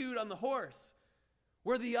about the dude on the horse.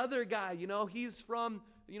 Where the other guy, he's from,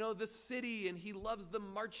 the city, and he loves the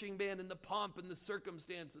marching band and the pomp and the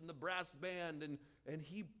circumstance and the brass band, and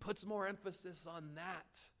he puts more emphasis on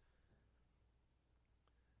that.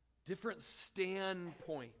 Different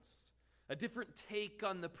standpoints, a different take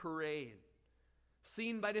on the parade,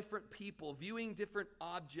 seen by different people, viewing different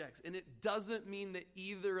objects, and it doesn't mean that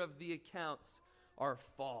either of the accounts are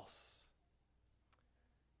false.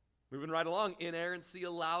 Moving right along, inerrancy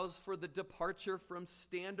allows for the departure from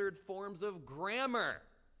standard forms of grammar.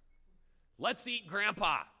 Let's eat,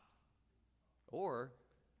 Grandpa. Or,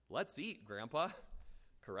 let's eat, Grandpa.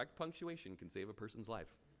 Correct punctuation can save a person's life.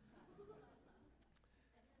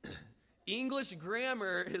 English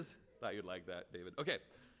grammar is... Thought you'd like that, David. Okay.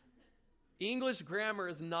 English grammar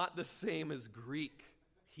is not the same as Greek,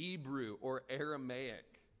 Hebrew, or Aramaic.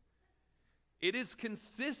 It is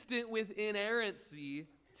consistent with inerrancy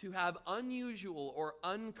to have unusual or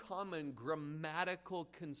uncommon grammatical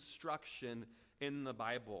construction in the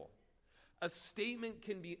Bible. A statement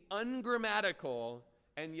can be ungrammatical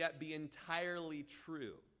and yet be entirely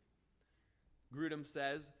true. Grudem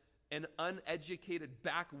says, an uneducated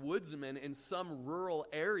backwoodsman in some rural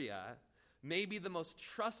area may be the most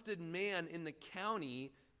trusted man in the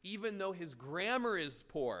county, even though his grammar is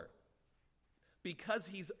poor, because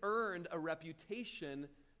he's earned a reputation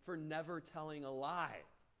for never telling a lie.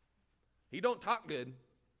 He don't talk good,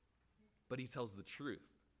 but he tells the truth.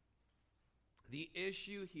 The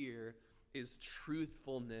issue here is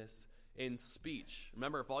truthfulness in speech.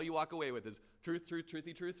 Remember, if all you walk away with is truth, truth,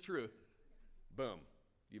 truthy, truth, truth, boom.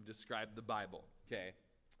 You've described the Bible, okay?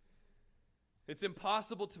 It's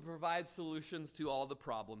impossible to provide solutions to all the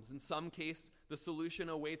problems. In some case, the solution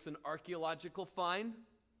awaits an archaeological find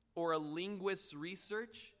or a linguist's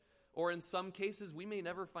research, or in some cases, we may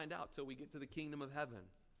never find out till we get to the kingdom of heaven.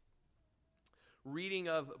 Reading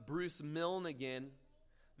of Bruce Milne again,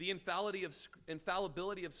 the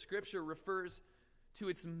infallibility of Scripture refers to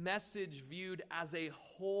its message viewed as a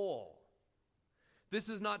whole. This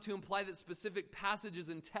is not to imply that specific passages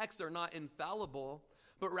in text are not infallible,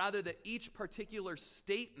 but rather that each particular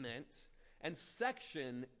statement and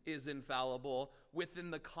section is infallible within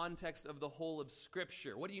the context of the whole of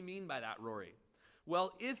Scripture. What do you mean by that, Rory?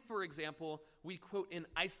 Well, if, for example, we quote in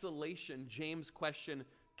isolation James' question,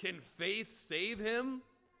 "Can faith save him?"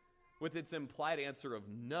 with its implied answer of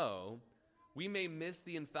no, we may miss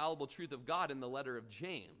the infallible truth of God in the letter of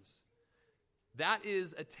James. That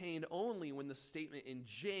is attained only when the statement in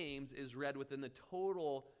James is read within the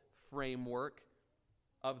total framework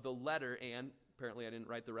of the letter, and apparently I didn't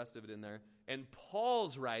write the rest of it in there, and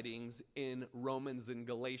Paul's writings in Romans and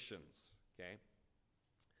Galatians, okay?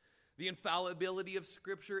 The infallibility of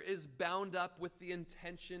Scripture is bound up with the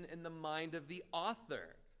intention and the mind of the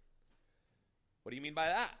author. What do you mean by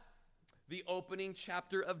that? The opening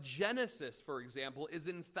chapter of Genesis, for example, is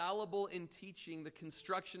infallible in teaching the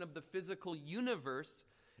construction of the physical universe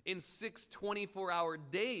in 6 24-hour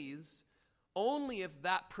days, only if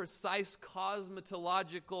that precise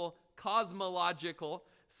cosmological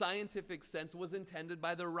scientific sense was intended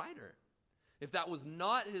by the writer. If that was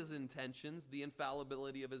not his intentions, the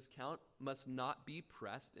infallibility of his count must not be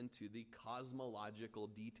pressed into the cosmological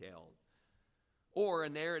detail. Or a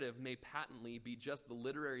narrative may patently be just the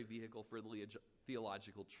literary vehicle for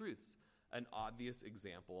theological truths. An obvious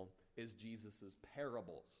example is Jesus'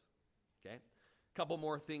 parables. Okay? A couple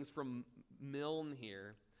more things from Milne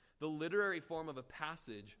here. The literary form of a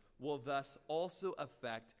passage will thus also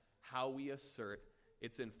affect how we assert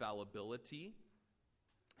its infallibility.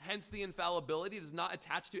 Hence, the infallibility does not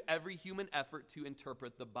attach to every human effort to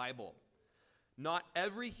interpret the Bible. Not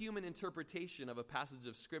every human interpretation of a passage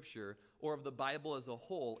of Scripture or of the Bible as a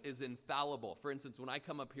whole is infallible. For instance, when I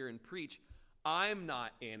come up here and preach, I'm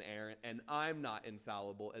not inerrant and I'm not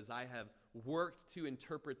infallible, as I have worked to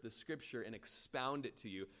interpret the Scripture and expound it to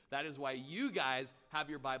you. That is why you guys have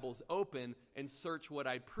your Bibles open and search what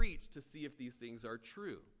I preach to see if these things are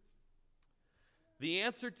true. The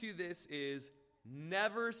answer to this is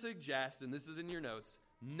never suggest, and this is in your notes,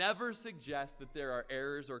 never suggests that there are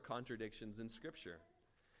errors or contradictions in Scripture.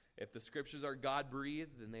 If the Scriptures are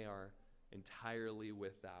God-breathed, then they are entirely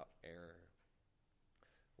without error.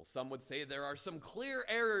 Well, some would say there are some clear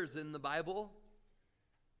errors in the Bible.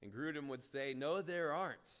 And Grudem would say, no, there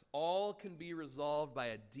aren't. All can be resolved by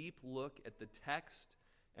a deep look at the text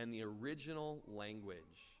and the original language.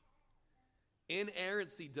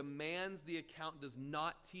 Inerrancy demands the account does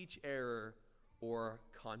not teach error or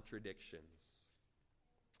contradictions.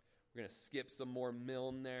 We're going to skip some more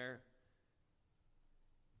Milne there.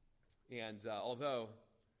 And although,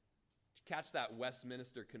 catch that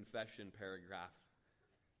Westminster Confession paragraph.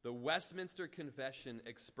 The Westminster Confession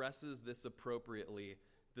expresses this appropriately.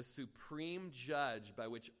 The supreme judge by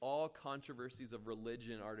which all controversies of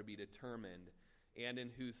religion are to be determined, and in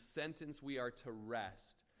whose sentence we are to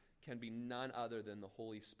rest, can be none other than the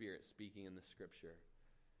Holy Spirit speaking in the Scripture.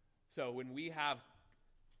 So when we have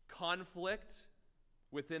conflict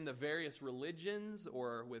within the various religions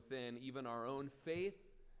or within even our own faith,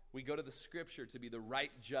 we go to the Scripture to be the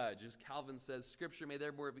right judge. As Calvin says, Scripture may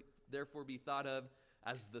therefore be thought of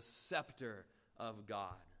as the scepter of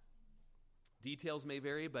God. Details may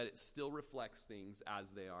vary, but it still reflects things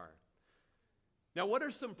as they are. Now, what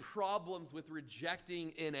are some problems with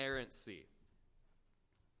rejecting inerrancy?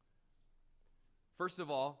 First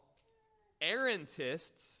of all,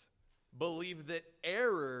 errantists believe that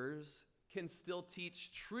errors can still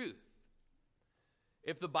teach truth.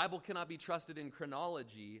 If the Bible cannot be trusted in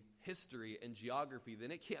chronology, history, and geography,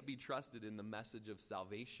 then it can't be trusted in the message of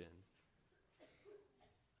salvation.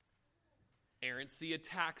 Errancy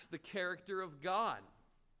attacks the character of God.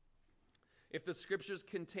 If the Scriptures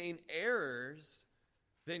contain errors,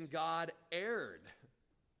 then God erred.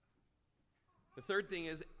 The third thing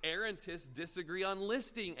is errantists disagree on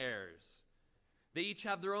listing errors. They each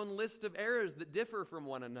have their own list of errors that differ from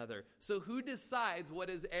one another. So who decides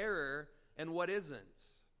what is error and what isn't?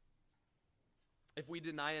 If we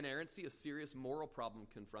deny inerrancy, a serious moral problem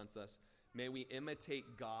confronts us. May we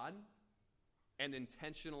imitate God and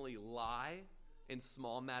intentionally lie in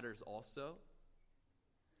small matters also.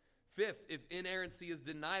 Fifth, if inerrancy is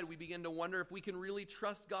denied, we begin to wonder if we can really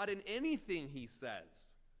trust God in anything he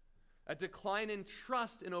says. A decline in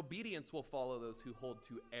trust and obedience will follow those who hold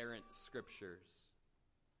to errant scriptures.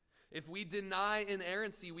 If we deny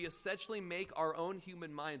inerrancy, we essentially make our own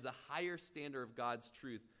human minds a higher standard of God's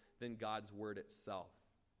truth than God's word itself.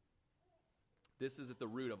 This is at the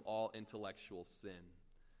root of all intellectual sin.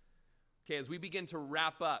 Okay, as we begin to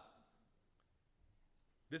wrap up,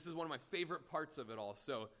 this is one of my favorite parts of it all.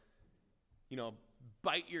 So,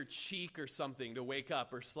 bite your cheek or something to wake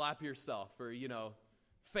up, or slap yourself, or,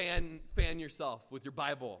 fan yourself with your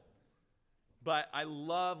Bible. But I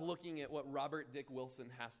love looking at what Robert Dick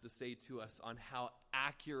Wilson has to say to us on how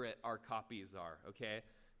accurate our copies are, okay?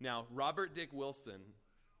 Now, Robert Dick Wilson,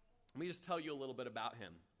 let me just tell you a little bit about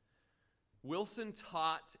him. Wilson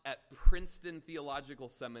taught at Princeton Theological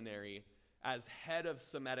Seminary as head of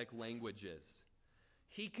Semitic languages.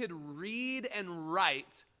 He could read and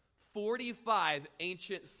write 45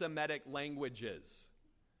 ancient Semitic languages.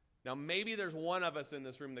 Now, maybe there's one of us in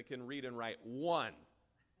this room that can read and write one,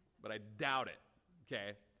 but I doubt it,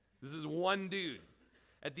 okay? This is one dude.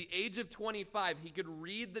 At the age of 25, he could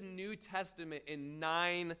read the New Testament in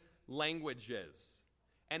 9 languages,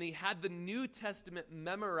 and he had the New Testament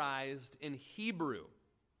memorized in Hebrew.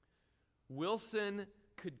 Wilson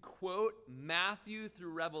could quote Matthew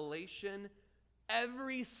through Revelation,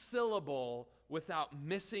 every syllable without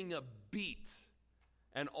missing a beat,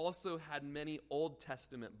 and also had many Old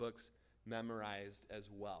Testament books memorized as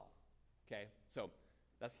well. Okay, so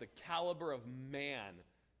that's the caliber of man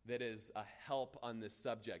that is a help on this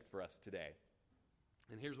subject for us today.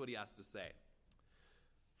 And here's what he has to say.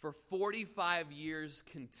 For 45 years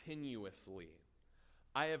continuously,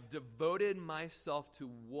 I have devoted myself to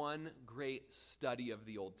one great study of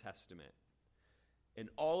the Old Testament. In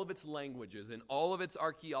all of its languages, in all of its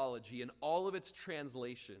archaeology, in all of its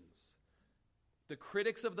translations. The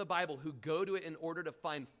critics of the Bible who go to it in order to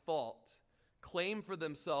find fault claim for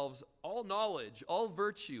themselves all knowledge, all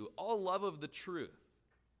virtue, all love of the truth.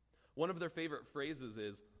 One of their favorite phrases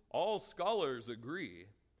is, all scholars agree.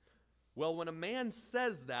 Well, when a man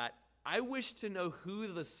says that, I wish to know who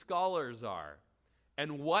the scholars are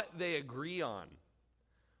and what they agree on.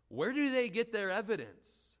 Where do they get their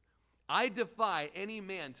evidence? I defy any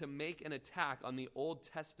man to make an attack on the Old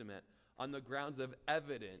Testament on the grounds of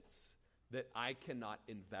evidence that I cannot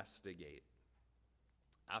investigate.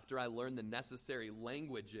 After I learned the necessary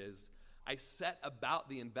languages, I set about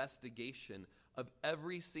the investigation of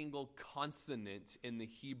every single consonant in the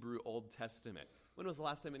Hebrew Old Testament. When was the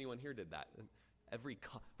last time anyone here did that?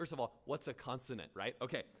 First of all, what's a consonant, right?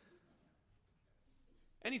 Okay.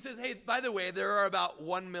 And he says, hey, by the way, there are about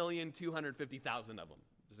 1,250,000 of them,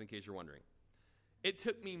 just in case you're wondering. It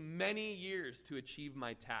took me many years to achieve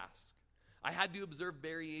my task. I had to observe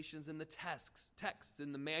variations in the texts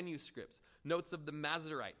in the manuscripts, notes of the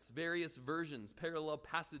Masoretes, various versions, parallel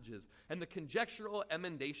passages, and the conjectural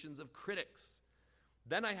emendations of critics.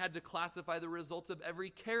 Then I had to classify the results of every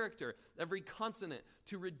character, every consonant,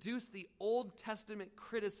 to reduce the Old Testament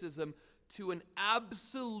criticism to an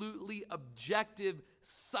absolutely objective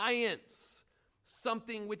science,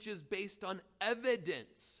 something which is based on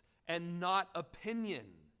evidence and not opinion.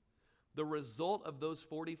 The result of those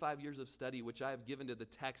 45 years of study, which I have given to the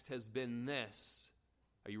text, has been this.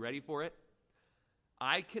 Are you ready for it?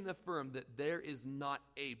 I can affirm that there is not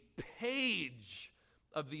a page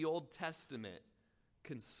of the Old Testament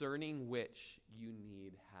concerning which you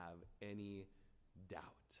need have any doubt.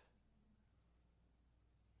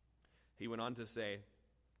 He went on to say,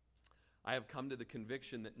 I have come to the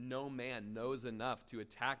conviction that no man knows enough to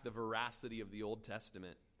attack the veracity of the Old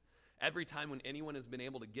Testament. Every time when anyone has been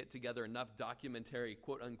able to get together enough documentary,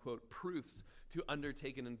 quote-unquote, proofs to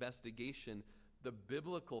undertake an investigation, the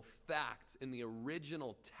biblical facts in the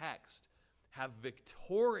original text have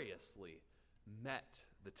victoriously met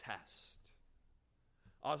the test.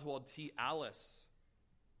 Oswald T. Allis,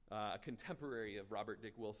 a contemporary of Robert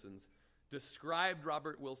Dick Wilson's, described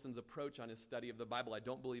Robert Wilson's approach on his study of the Bible. I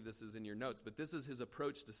don't believe this is in your notes, but this is his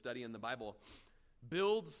approach to studying the Bible.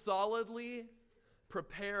 Build solidly,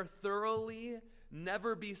 prepare thoroughly,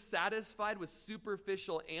 never be satisfied with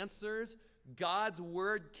superficial answers. God's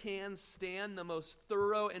word can stand the most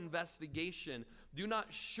thorough investigation. Do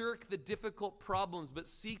not shirk the difficult problems, but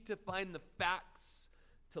seek to find the facts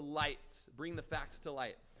to light. Bring the facts to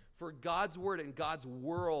light. For God's word and God's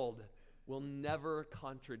world will never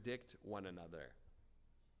contradict one another.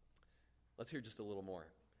 Let's hear just a little more.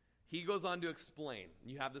 He goes on to explain,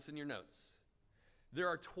 you have this in your notes. There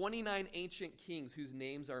are 29 ancient kings whose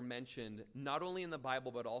names are mentioned not only in the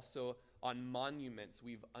Bible but also on monuments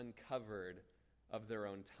we've uncovered of their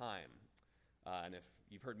own time. And if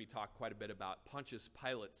you've heard me talk quite a bit about Pontius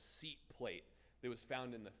Pilate's seat plate that was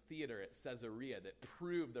found in the theater at Caesarea that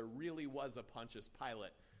proved there really was a Pontius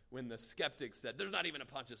Pilate when the skeptics said, there's not even a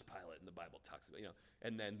Pontius Pilate in the Bible talks about,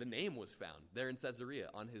 and then the name was found there in Caesarea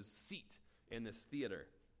on his seat in this theater.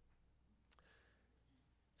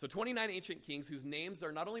 So 29 ancient kings whose names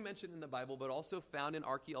are not only mentioned in the Bible, but also found in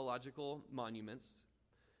archaeological monuments.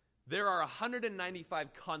 There are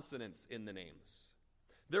 195 consonants in the names.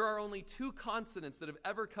 There are only 2 consonants that have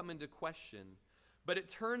ever come into question, but it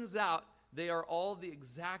turns out they are all the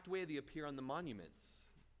exact way they appear on the monuments,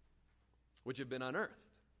 which have been unearthed.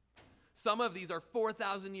 Some of these are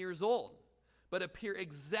 4,000 years old, but appear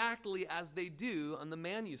exactly as they do on the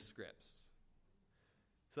manuscripts.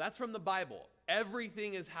 So that's from the Bible.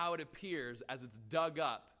 Everything is how it appears as it's dug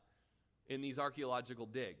up in these archaeological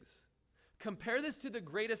digs. Compare this to the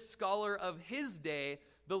greatest scholar of his day,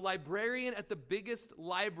 the librarian at the biggest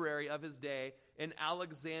library of his day in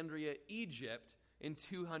Alexandria, Egypt, in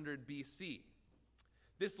 200 BC.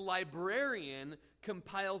 This librarian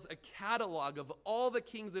compiles a catalog of all the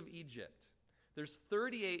kings of Egypt. There's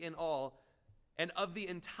 38 in all, and of the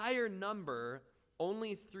entire number,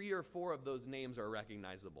 only 3 or 4 of those names are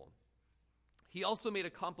recognizable. He also made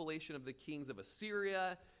a compilation of the kings of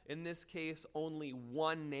Assyria. In this case, only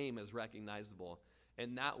 1 name is recognizable,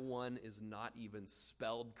 and that one is not even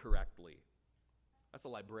spelled correctly. That's a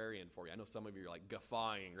librarian for you. I know some of you are like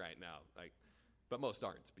guffawing right now, but most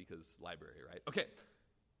aren't because library, right? Okay.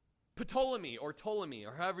 Ptolemy, or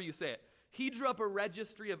however you say it, he drew up a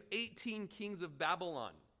registry of 18 kings of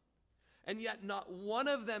Babylon, and yet not one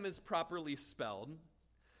of them is properly spelled,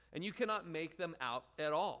 and you cannot make them out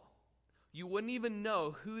at all. You wouldn't even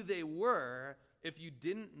know who they were if you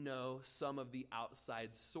didn't know some of the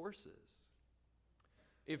outside sources.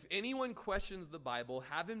 If anyone questions the Bible,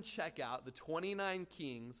 have him check out the 29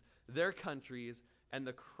 kings, their countries, and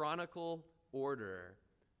the chronicle order.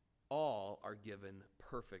 All are given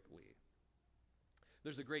perfectly.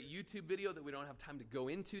 There's a great YouTube video that we don't have time to go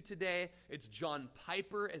into today. It's John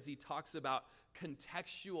Piper as he talks about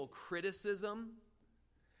contextual criticism.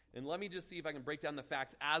 And let me just see if I can break down the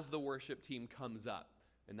facts as the worship team comes up.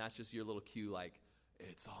 And that's just your little cue like,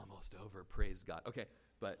 it's almost over, praise God. Okay,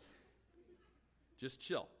 but just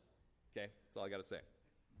chill. Okay, that's all I got to say.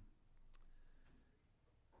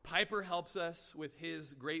 Piper helps us with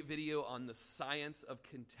his great video on the science of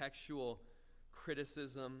contextual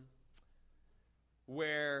criticism,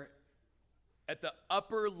 where at the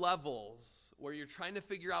upper levels, where you're trying to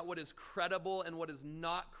figure out what is credible and what is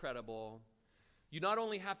not credible, You not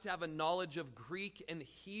only have to have a knowledge of Greek and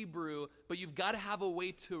Hebrew, but you've got to have a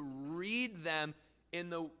way to read them in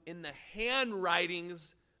the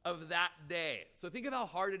handwritings of that day. So think of how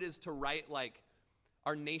hard it is to write like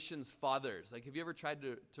our nation's fathers. Like, have you ever tried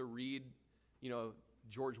to read,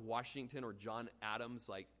 George Washington or John Adams,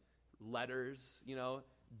 like letters,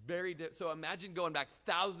 So imagine going back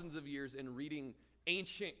thousands of years and reading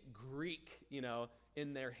ancient Greek,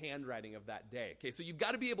 in their handwriting of that day. Okay, so you've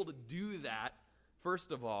got to be able to do that,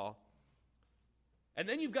 first of all. And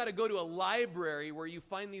then you've got to go to a library where you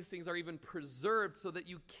find these things are even preserved so that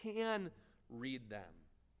you can read them.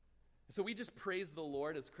 So we just praise the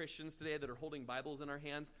Lord as Christians today that are holding Bibles in our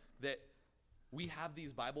hands, that we have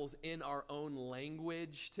these Bibles in our own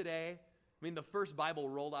language today. I mean, the first Bible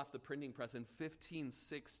rolled off the printing press in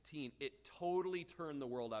 1516. It totally turned the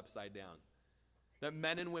world upside down. That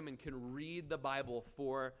men and women can read the Bible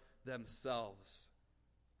for themselves.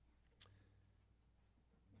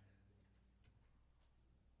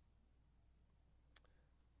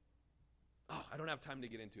 I don't have time to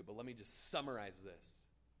get into it, but let me just summarize this.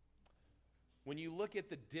 When you look at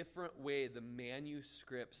the different way the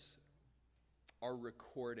manuscripts are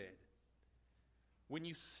recorded, when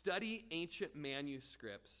you study ancient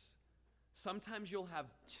manuscripts, sometimes you'll have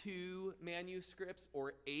 2 manuscripts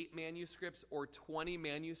or 8 manuscripts or 20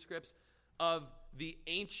 manuscripts of the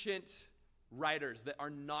ancient writers that are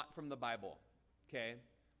not from the Bible, okay?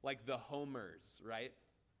 Like the Homers, right?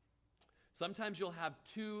 Sometimes you'll have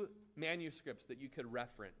 2 manuscripts that you could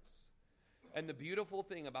reference. And the beautiful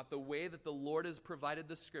thing about the way that the Lord has provided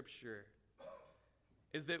the Scripture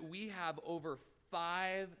is that we have over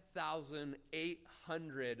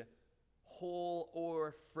 5,800 whole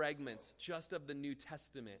or fragments just of the New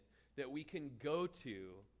Testament that we can go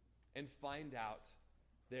to and find out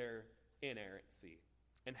their inerrancy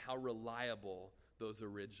and how reliable those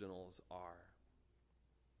originals are.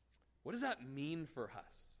 What does that mean for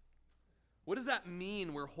us? What does that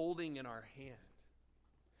mean we're holding in our hand?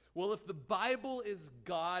 Well, if the Bible is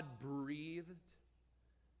God-breathed,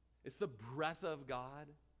 it's the breath of God.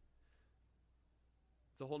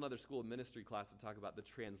 It's a whole other school of ministry class to talk about the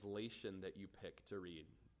translation that you pick to read,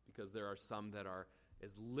 because there are some that are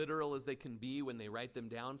as literal as they can be when they write them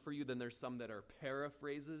down for you. Then there's some that are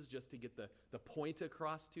paraphrases just to get the point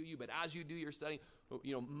across to you. But as you do your studying,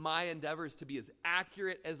 my endeavor is to be as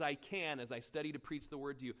accurate as I can as I study to preach the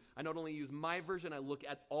word to you. I not only use my version, I look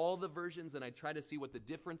at all the versions and I try to see what the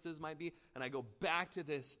differences might be, and I go back to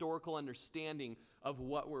the historical understanding of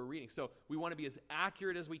what we're reading. So we want to be as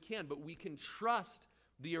accurate as we can, but we can trust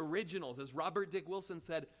the originals. As Robert Dick Wilson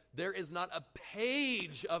said, there is not a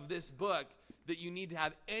page of this book that you need to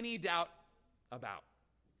have any doubt about.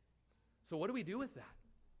 So what do we do with that?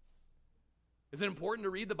 Is it important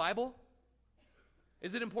to read the Bible?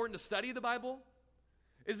 Is it important to study the Bible?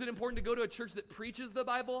 Is it important to go to a church that preaches the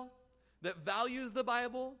Bible, that values the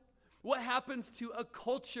Bible? What happens to a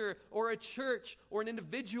culture or a church or an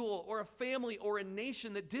individual or a family or a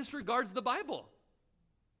nation that disregards the Bible?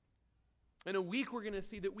 In a week, we're going to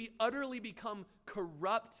see that we utterly become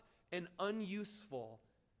corrupt and unuseful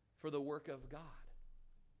for the work of God.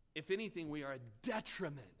 If anything, we are a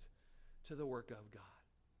detriment to the work of God.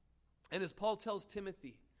 And as Paul tells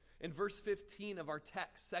Timothy in verse 15 of our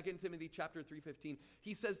text, 2 Timothy chapter 3:15,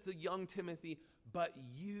 he says to young Timothy, "But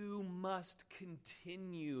you must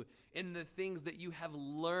continue in the things that you have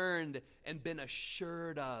learned and been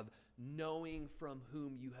assured of, knowing from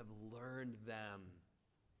whom you have learned them.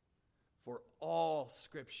 For all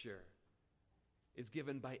Scripture is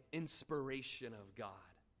given by inspiration of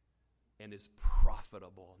God and is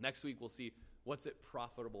profitable." Next week we'll see what's it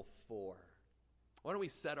profitable for. Why don't we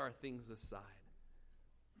set our things aside?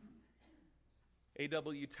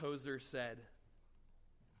 A.W. Tozer said,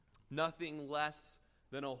 "Nothing less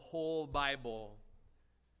than a whole Bible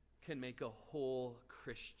can make a whole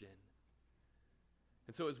Christian."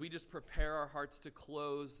 And so as we just prepare our hearts to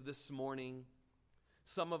close this morning,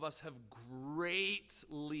 some of us have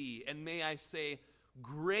greatly, and may I say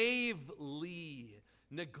gravely,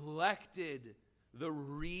 neglected the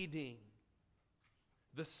reading,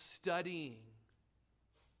 the studying,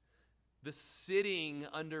 the sitting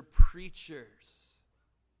under preachers,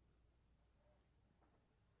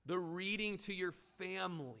 the reading to your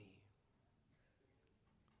family.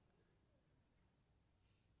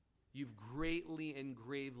 You've greatly and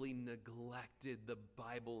gravely neglected the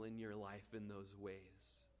Bible in your life in those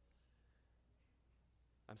ways.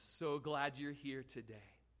 I'm so glad you're here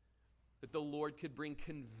today, that the Lord could bring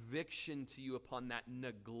conviction to you upon that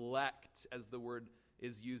neglect, as the word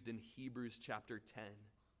is used in Hebrews chapter 10.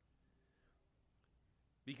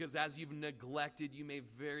 Because as you've neglected, you may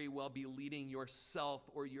very well be leading yourself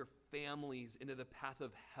or your families into the path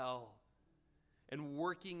of hell and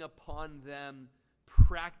working upon them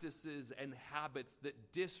practices and habits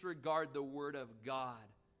that disregard the word of God.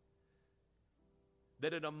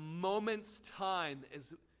 That at a moment's time,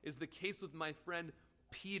 as is the case with my friend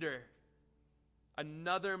Peter,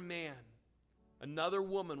 another man, another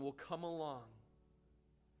woman will come along.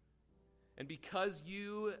 And because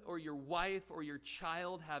you or your wife or your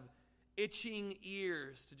child have itching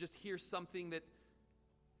ears to just hear something that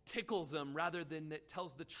tickles them rather than that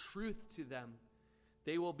tells the truth to them,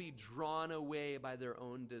 they will be drawn away by their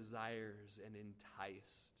own desires and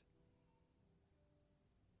enticed.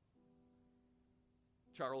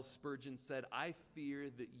 Charles Spurgeon said, "I fear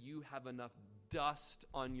that you have enough dust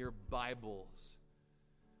on your Bibles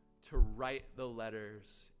to write the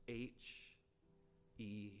letters H-E-L-L."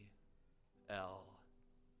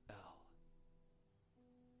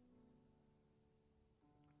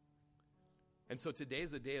 And so today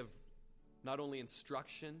is a day of not only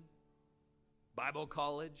instruction, Bible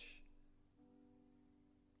college.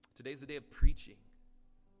 Today's a day of preaching,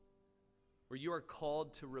 where you are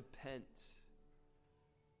called to repent.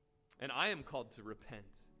 And I am called to repent.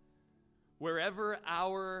 Wherever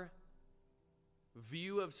our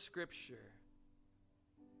view of Scripture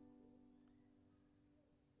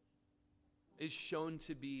is shown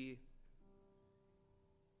to be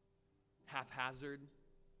haphazard,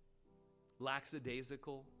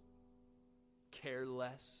 lackadaisical,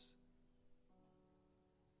 careless,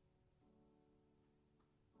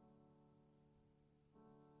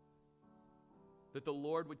 that the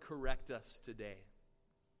Lord would correct us today.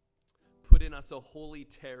 Put in us a holy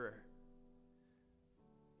terror.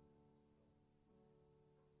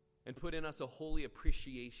 And put in us a holy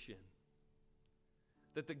appreciation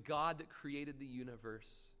that the God that created the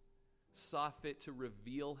universe saw fit to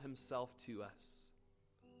reveal himself to us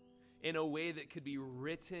in a way that could be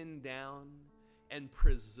written down and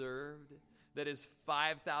preserved, that as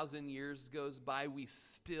 5,000 years goes by, we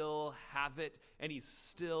still have it, and he's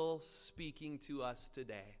still speaking to us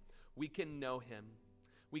today. We can know him.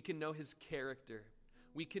 We can know his character.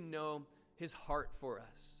 We can know his heart for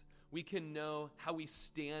us. We can know how we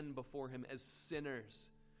stand before him as sinners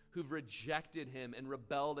who've rejected him and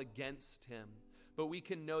rebelled against him. But we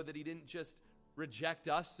can know that he didn't just reject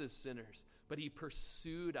us as sinners, but he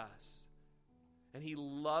pursued us. And he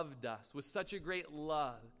loved us with such a great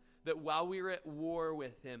love that while we were at war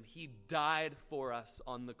with him, he died for us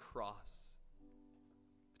on the cross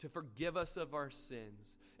to forgive us of our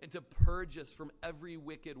sins and to purge us from every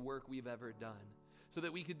wicked work we've ever done, so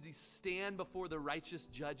that we could stand before the righteous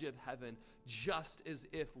judge of heaven just as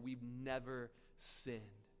if we've never sinned.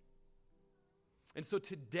 And so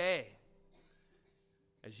today,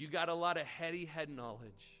 as you got a lot of heady head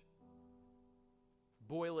knowledge,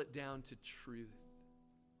 boil it down to truth.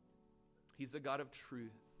 He's the God of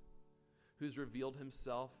truth, who's revealed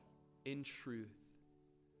himself in truth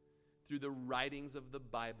through the writings of the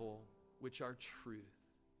Bible, which are truth.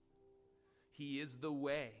 He is the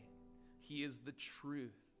way, he is the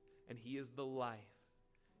truth, and he is the life.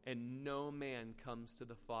 And no man comes to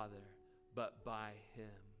the Father but by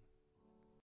him.